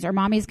feelings, or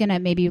mommy's going to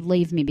maybe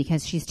leave me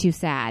because she's too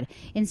sad.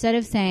 Instead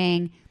of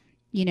saying,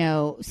 you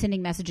know,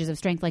 sending messages of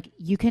strength, like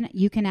you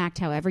can act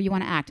however you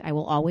want to act. I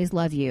will always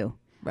love you.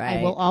 Right.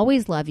 I will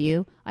always love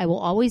you. I will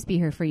always be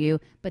here for you.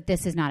 But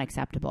this is not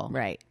acceptable.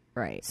 Right.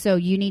 So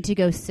you need to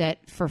go sit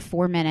for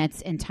 4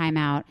 minutes and time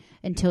out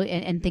until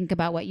and think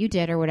about what you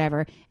did or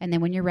whatever. And then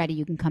when you're ready,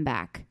 you can come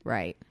back.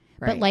 Right.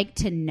 But like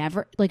to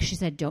never, like she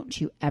said, don't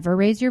you ever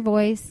raise your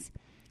voice.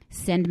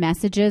 Send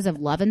messages of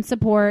love and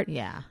support.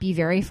 Yeah. Be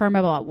very firm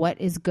about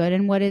what is good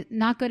and what is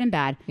not good and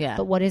bad. Yeah.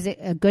 But what is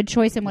a good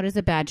choice and what is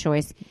a bad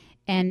choice.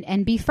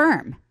 And be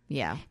firm.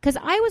 Yeah. Because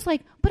I was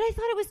like, but I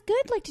thought it was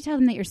good, like, to tell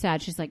them that you're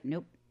sad. She's like,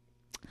 nope.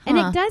 And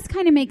it does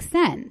kind of make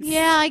sense.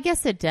 Yeah, I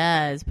guess it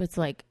does. But it's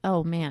like,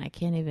 oh, man, I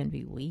can't even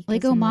be weak.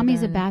 Like, oh,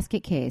 mommy's a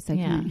basket case. I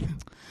can't.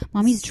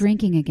 Mommy's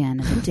drinking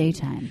again in the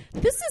daytime.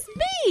 This is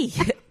me.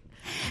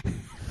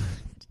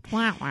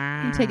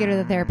 You take her to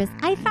the therapist.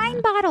 I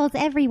find bottles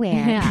everywhere.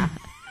 Yeah.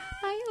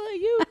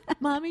 you.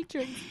 Mommy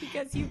drinks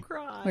because you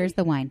cry. Where's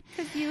the wine?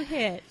 Because you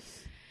hit.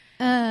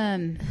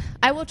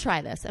 I will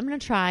try this. I'm going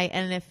to try.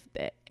 And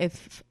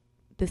if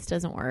this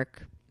doesn't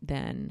work,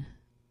 then...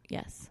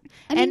 Yes.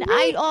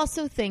 I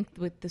also think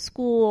with the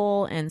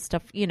school and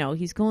stuff, you know,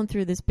 he's going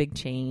through this big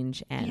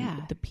change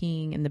and the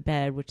peeing in the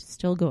bed, which is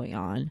still going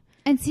on.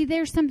 And see,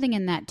 there's something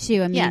in that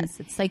too. I mean, yes,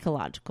 it's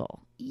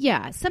psychological.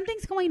 Yeah,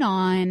 something's going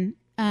on.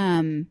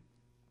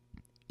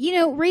 You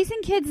know,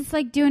 raising kids, it's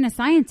like doing a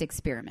science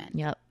experiment.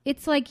 Yep.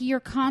 It's like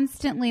you're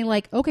constantly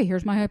like, okay,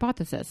 here's my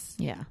hypothesis.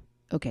 Yeah.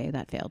 Okay,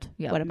 that failed.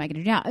 Yep. What am I going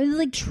to do now? It's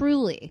like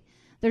truly,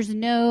 there's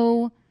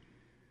no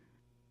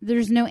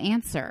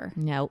answer.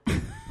 No,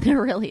 there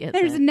really isn't.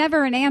 There's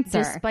never an answer.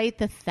 Despite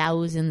the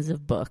thousands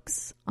of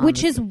books.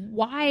 Which is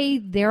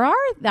why there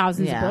are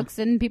thousands of books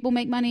and people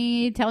make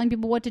money telling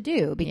people what to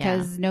do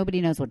because nobody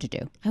knows what to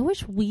do. I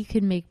wish we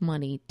could make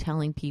money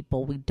telling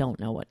people we don't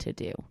know what to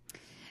do.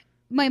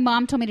 My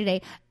mom told me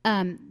today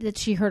that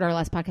she heard our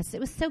last podcast. It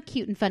was so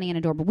cute and funny and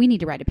adorable. We need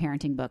to write a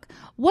parenting book.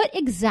 What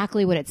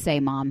exactly would it say,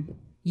 Mom?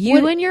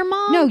 You and your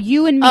mom? No,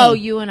 you and me. Oh,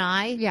 you and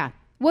I? Yeah.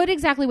 What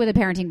exactly would the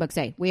parenting book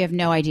say? We have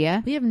no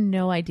idea. We have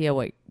no idea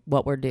what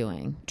we're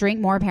doing. Drink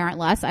more, parent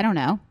less. I don't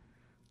know.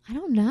 I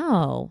don't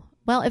know.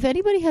 Well, if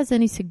anybody has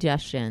any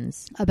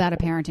suggestions about a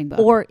parenting book,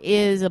 or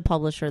is a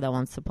publisher that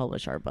wants to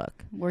publish our book,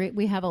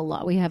 we have a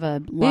lot. We have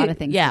a lot of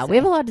things. Yeah, to say. we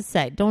have a lot to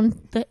say.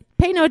 Don't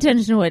pay no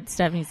attention to what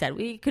Stephanie said.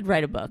 We could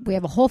write a book. We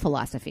have a whole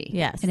philosophy.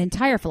 Yes, an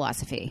entire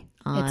philosophy.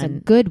 It's a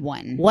good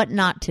one. What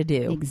not to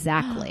do.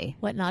 Exactly.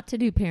 What not to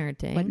do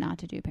parenting. What not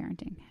to do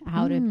parenting.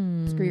 How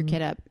to screw your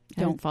kid up.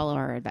 Don't follow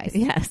our advice.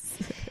 Yes.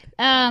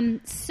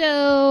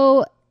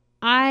 So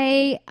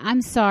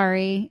I'm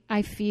sorry.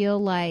 I feel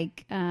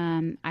like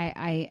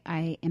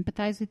I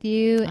empathize with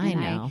you. I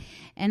know.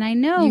 And I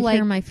know, you like,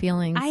 hear my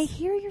feelings. I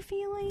hear your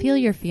feelings. Feel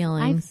your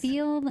feelings.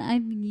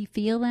 You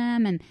feel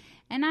them.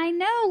 And I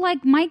know,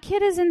 like, my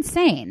kid is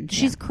insane.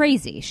 She's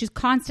crazy. She's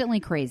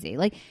constantly crazy.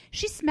 Like,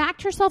 she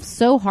smacked herself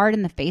so hard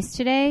in the face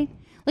today.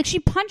 Like, she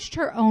punched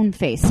her own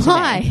face today.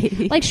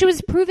 Why? Like, she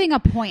was proving a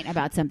point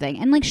about something.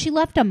 And, like, she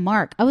left a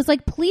mark. I was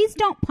like, please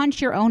don't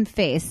punch your own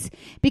face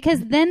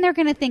because then they're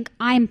going to think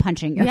I'm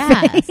punching your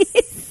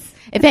face.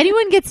 If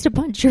anyone gets to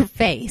punch your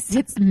face,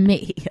 it's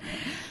me.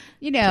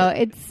 You know,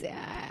 it's,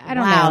 I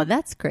don't know. Wow,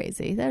 that's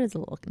crazy. That is a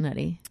little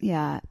nutty.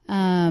 Yeah.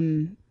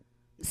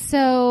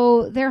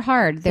 So they're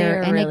hard.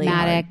 They're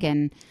enigmatic.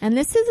 Really and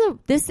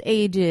this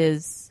age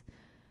is,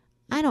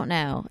 I don't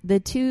know. The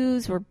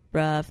twos were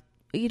rough.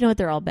 You know what?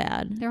 They're all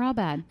bad. They're all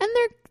bad. And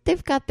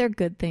they've got their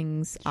good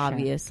things,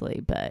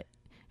 obviously.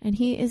 And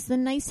he is the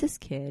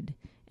nicest kid.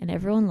 And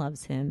everyone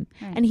loves him.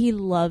 Right. And he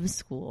loves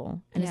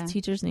school. And his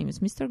teacher's name is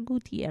Mr.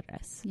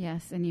 Gutierrez.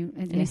 Yes. And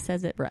he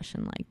says it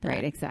Russian like that.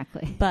 Right,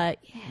 exactly. But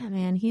yeah,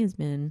 man, he has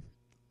been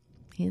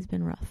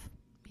rough.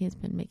 He has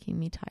been making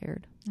me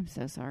tired. I'm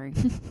so sorry.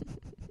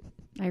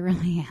 I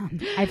really am.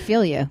 I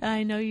feel you.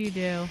 I know you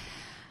do.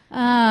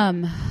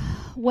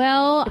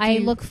 Well, I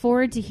look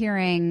forward to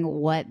hearing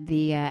what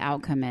the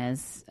outcome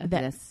is of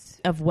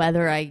this. Of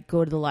whether I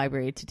go to the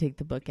library to take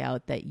the book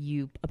out that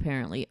you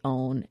apparently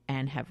own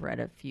and have read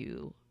a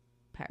few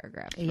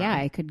paragraphs from. Yeah,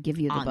 I could give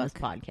you the on book.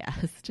 This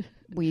podcast.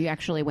 We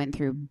actually went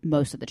through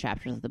most of the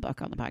chapters of the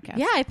book on the podcast.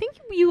 Yeah, I think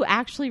you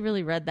actually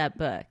really read that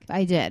book.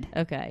 I did.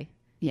 Okay.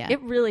 Yeah.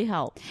 It really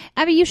helped.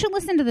 Abby, you should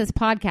listen to this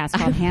podcast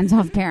called Hands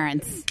Off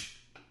Parents.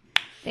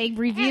 They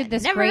reviewed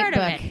this great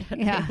book.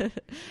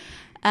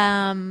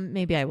 Yeah.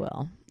 Maybe I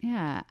will.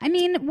 Yeah. I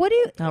mean,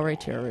 I'll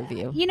write you a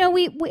review. You know,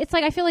 it's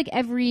like I feel like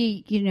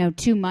every,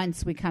 2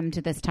 months we come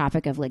to this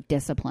topic of like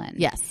discipline.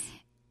 Yes.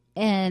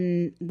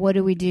 And what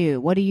do we do?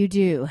 What do you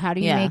do? How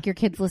do you make your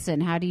kids listen?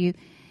 How do you,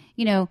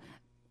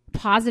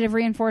 positive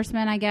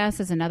reinforcement, I guess,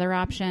 is another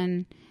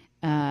option.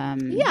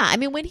 Yeah, I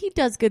mean, when he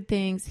does good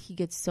things, he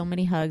gets so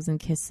many hugs and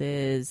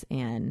kisses,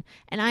 and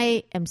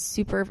I am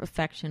super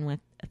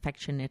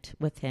affectionate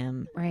with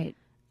him. Right.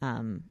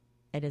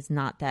 It is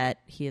not that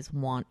he is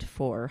want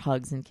for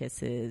hugs and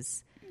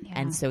kisses,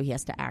 and so he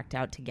has to act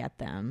out to get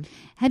them.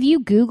 Have you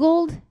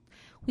Googled?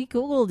 We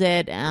Googled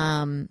it,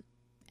 and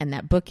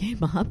that book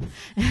came up,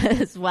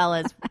 as well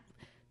as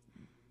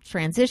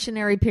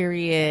transitionary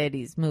period.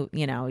 He's moved,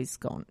 he's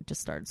going to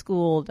start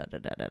school. Da da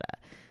da da da.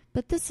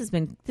 But this has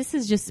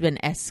just been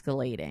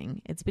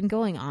escalating. It's been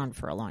going on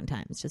for a long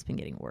time. It's just been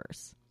getting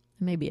worse.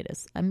 Maybe it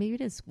is. Maybe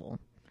it is school.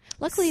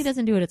 Luckily, he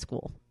doesn't do it at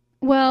school.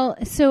 Well,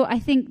 so I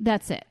think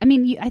that's it. I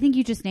mean, I think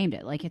you just named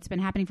it. Like, it's been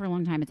happening for a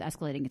long time. It's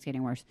escalating. It's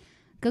getting worse.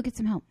 Go get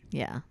some help.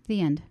 Yeah. The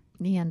end.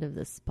 The end of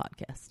this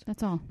podcast.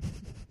 That's all.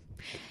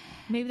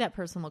 Maybe that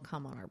person will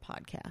come on our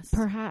podcast.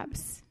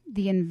 Perhaps.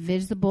 The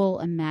invisible,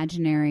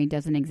 imaginary,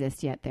 doesn't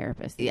exist yet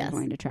therapist that you're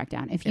going to track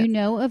down. If you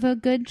know of a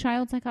good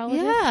child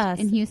psychologist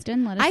in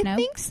Houston, let us know.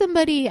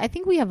 I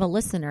think we have a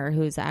listener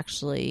who's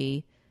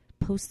actually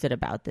posted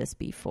about this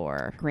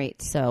before.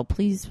 Great. So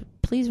please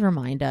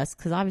remind us,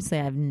 because obviously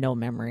I have no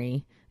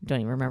memory.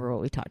 Don't even remember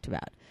what we talked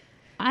about.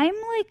 I'm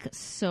like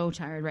so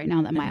tired right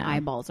now that my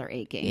eyeballs are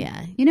aching.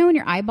 Yeah. You know when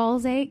your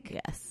eyeballs ache?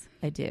 Yes,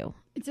 I do.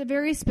 It's a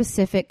very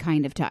specific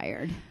kind of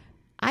tired.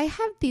 I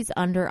have these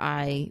under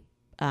eye.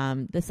 I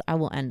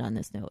will end on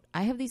this note.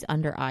 I have these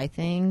under eye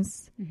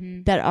things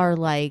that are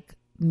like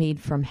made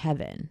from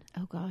heaven.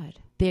 Oh God.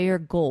 They are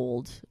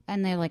gold.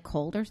 And they're like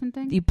cold or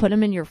something? You put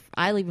them in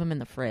I leave them in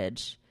the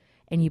fridge,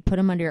 and you put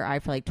them under your eye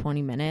for like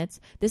 20 minutes.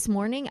 This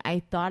morning,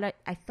 I thought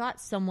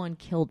someone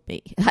killed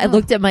me. I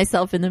looked at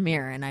myself in the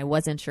mirror, and I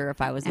wasn't sure if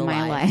I was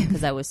alive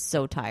because I was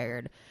so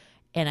tired.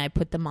 And I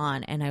put them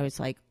on, and I was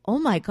like, oh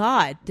my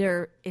God,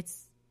 I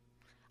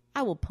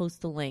will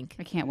post a link.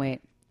 I can't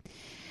wait.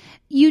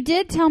 You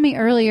did tell me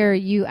earlier,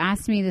 you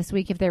asked me this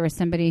week if there was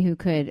somebody who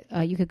could,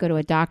 you could go to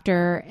a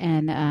doctor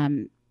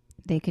and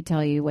they could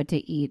tell you what to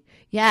eat,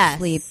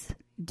 sleep,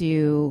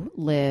 do,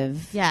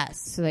 live. Yes.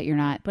 So that you're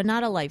not. But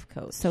not a life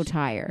coach. So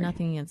tired.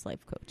 Nothing against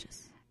life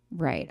coaches.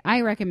 Right.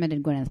 I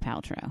recommended Gwyneth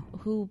Paltrow.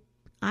 Who,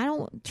 I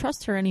don't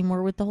trust her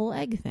anymore with the whole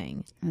egg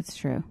thing. That's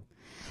true.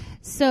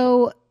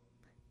 So,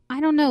 I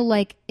don't know,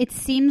 like, it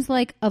seems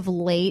like of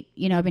late,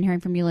 I've been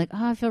hearing from you like,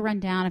 oh, I feel run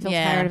down, I feel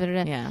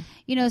tired.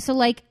 Yeah. So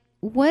like,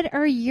 what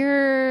are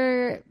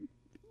your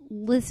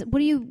what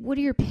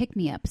are your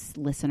pick-me-ups,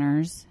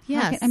 listeners?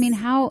 Yes.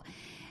 How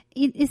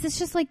is this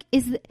just like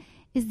is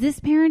this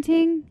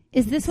parenting?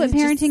 Is this what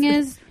parenting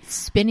is?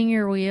 Spinning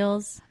your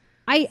wheels.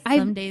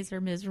 Some days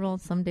are miserable,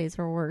 some days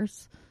are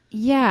worse.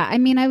 Yeah,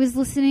 I was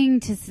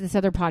listening to this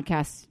other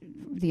podcast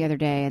the other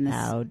day, and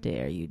how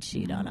dare you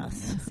cheat on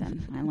us?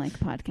 Listen, I like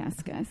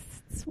podcasts, guys.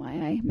 That's why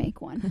I make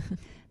one.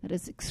 That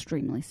is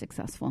extremely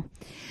successful.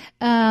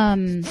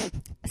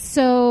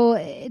 So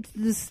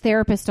this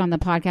therapist on the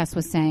podcast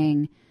was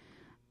saying,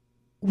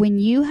 when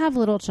you have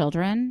little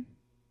children,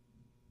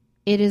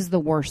 it is the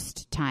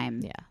worst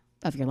time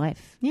of your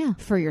life. Yeah.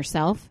 For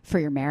yourself, for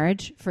your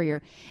marriage,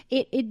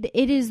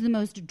 it is the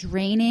most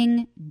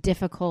draining,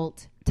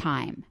 difficult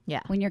time.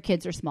 Yeah. When your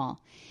kids are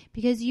small,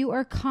 because you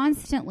are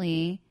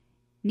constantly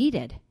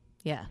needed.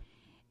 Yeah.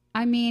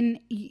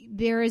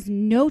 There is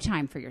no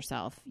time for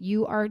yourself.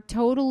 You are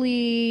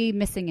totally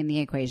missing in the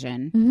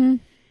equation. Mm-hmm.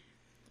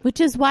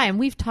 Which is why, and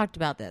we've talked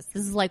about this.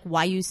 This is like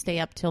why you stay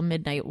up till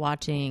midnight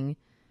watching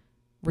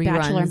reruns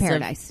Bachelor in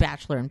Paradise.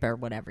 Bachelor in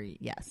Paradise, whatever.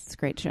 Yes. It's a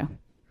great show.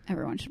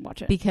 Everyone should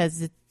watch it.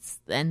 Because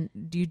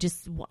you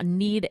just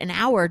need an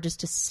hour just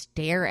to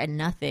stare at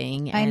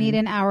nothing. I need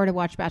an hour to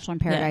watch Bachelor in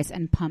Paradise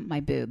and pump my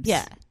boobs.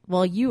 Yeah.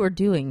 Well, you are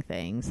doing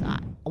things.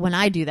 When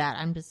I do that,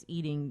 I'm just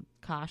eating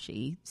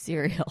Kashi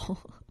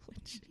cereal.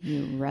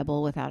 You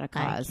rebel without a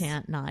cause. I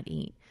can't not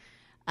eat.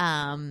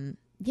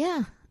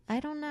 Yeah, I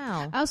don't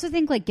know. I also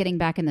think like getting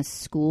back in the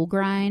school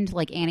grind.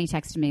 Like Annie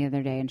texted me the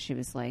other day and she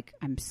was like,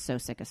 "I'm so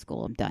sick of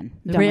school. I'm done.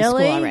 Done with school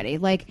already."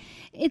 Like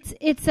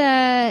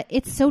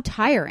it's so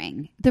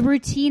tiring. The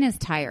routine is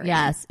tiring.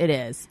 Yes, it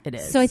is. It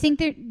is. So I think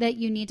that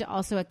you need to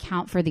also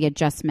account for the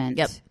adjustment.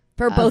 Yep.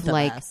 For both of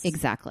us.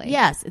 Exactly.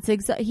 Yes,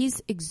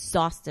 he's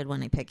exhausted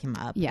when I pick him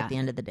up. At the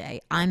end of the day,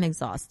 I'm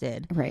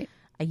exhausted. Right.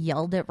 I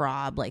yelled at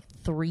Rob like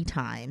 3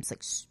 times,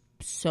 like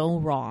so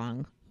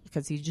wrong,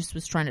 because he just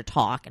was trying to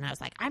talk, and I was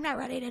like, I'm not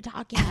ready to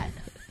talk yet.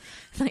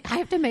 Like, I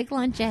have to make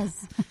lunches.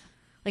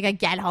 Like, I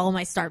get home,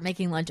 I start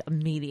making lunch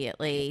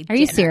immediately. Are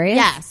you serious?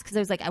 Yes, because I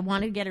was like, I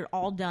wanted to get it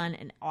all done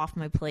and off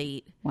my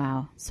plate.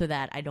 Wow. So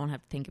that I don't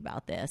have to think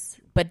about this.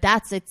 But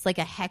it's like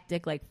a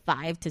hectic, like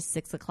 5 to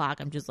 6 o'clock.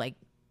 I'm just like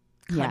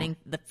cutting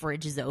the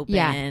fridge is open.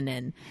 Yeah.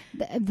 And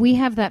we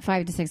have that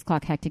 5 to 6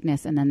 o'clock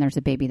hecticness, and then there's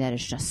a baby that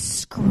is just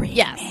screaming.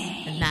 Yes.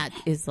 And that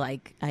is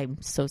like,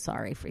 I'm so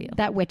sorry for you.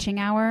 That witching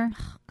hour.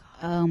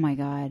 Oh my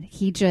God.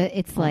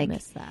 It's like, I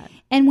miss that.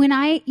 And when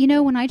I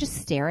just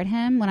stare at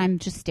him, when I'm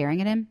just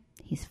staring at him,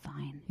 he's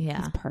fine. Yeah.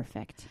 He's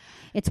perfect.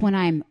 It's when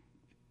I'm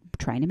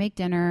trying to make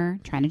dinner,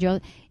 trying to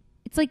do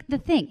it's like the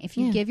thing. If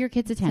you give your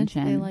kids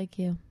attention, they like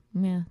you.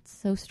 Yeah. It's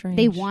so strange.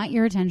 They want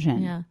your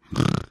attention. Yeah.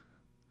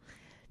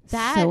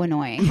 That so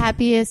annoying.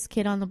 Happiest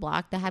Kid on the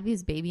Block, the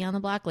Happiest Baby on the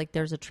Block. Like,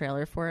 there's a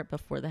trailer for it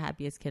before the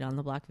Happiest Kid on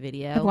the Block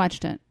video. I've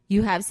watched it.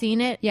 You have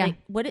seen it? Yeah. Like,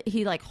 what?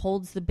 He like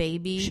holds the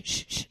baby.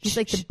 He's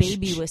like the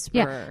baby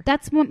whisperer. Yeah,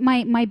 that's what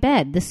my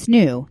bed, the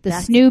snoo,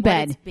 That's snoo what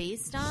bed. it's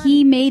based on.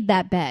 He made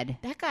that bed.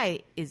 That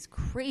guy is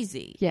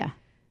crazy. Yeah.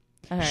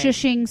 All right.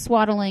 Shushing,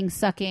 swaddling,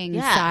 sucking,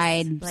 Yes.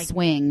 side, Like-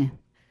 swing.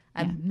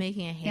 I'm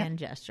making a hand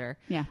gesture.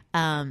 Yeah.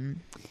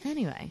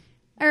 Anyway,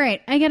 All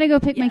right, I gotta go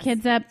pick my Yes.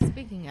 kids up.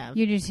 speaking of,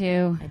 You do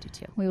too. I do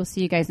too. We will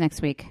see you guys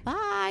next week.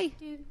 Bye.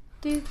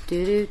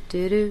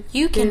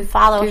 You can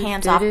follow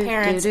Hands Off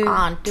Parents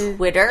on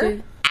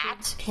Twitter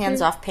at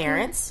Hands Off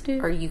Parents,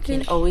 or you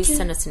can always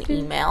send us an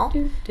email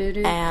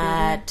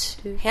at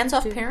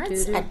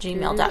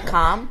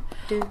handsoffparents@gmail.com.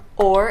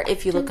 Or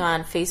if you look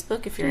on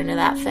Facebook, if you're into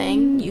that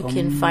thing, you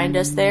can find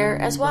us there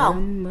as well.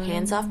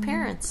 Hands Off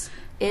Parents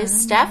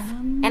is Steph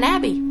and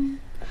Abby.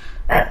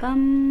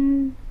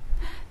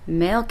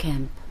 Mail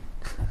camp.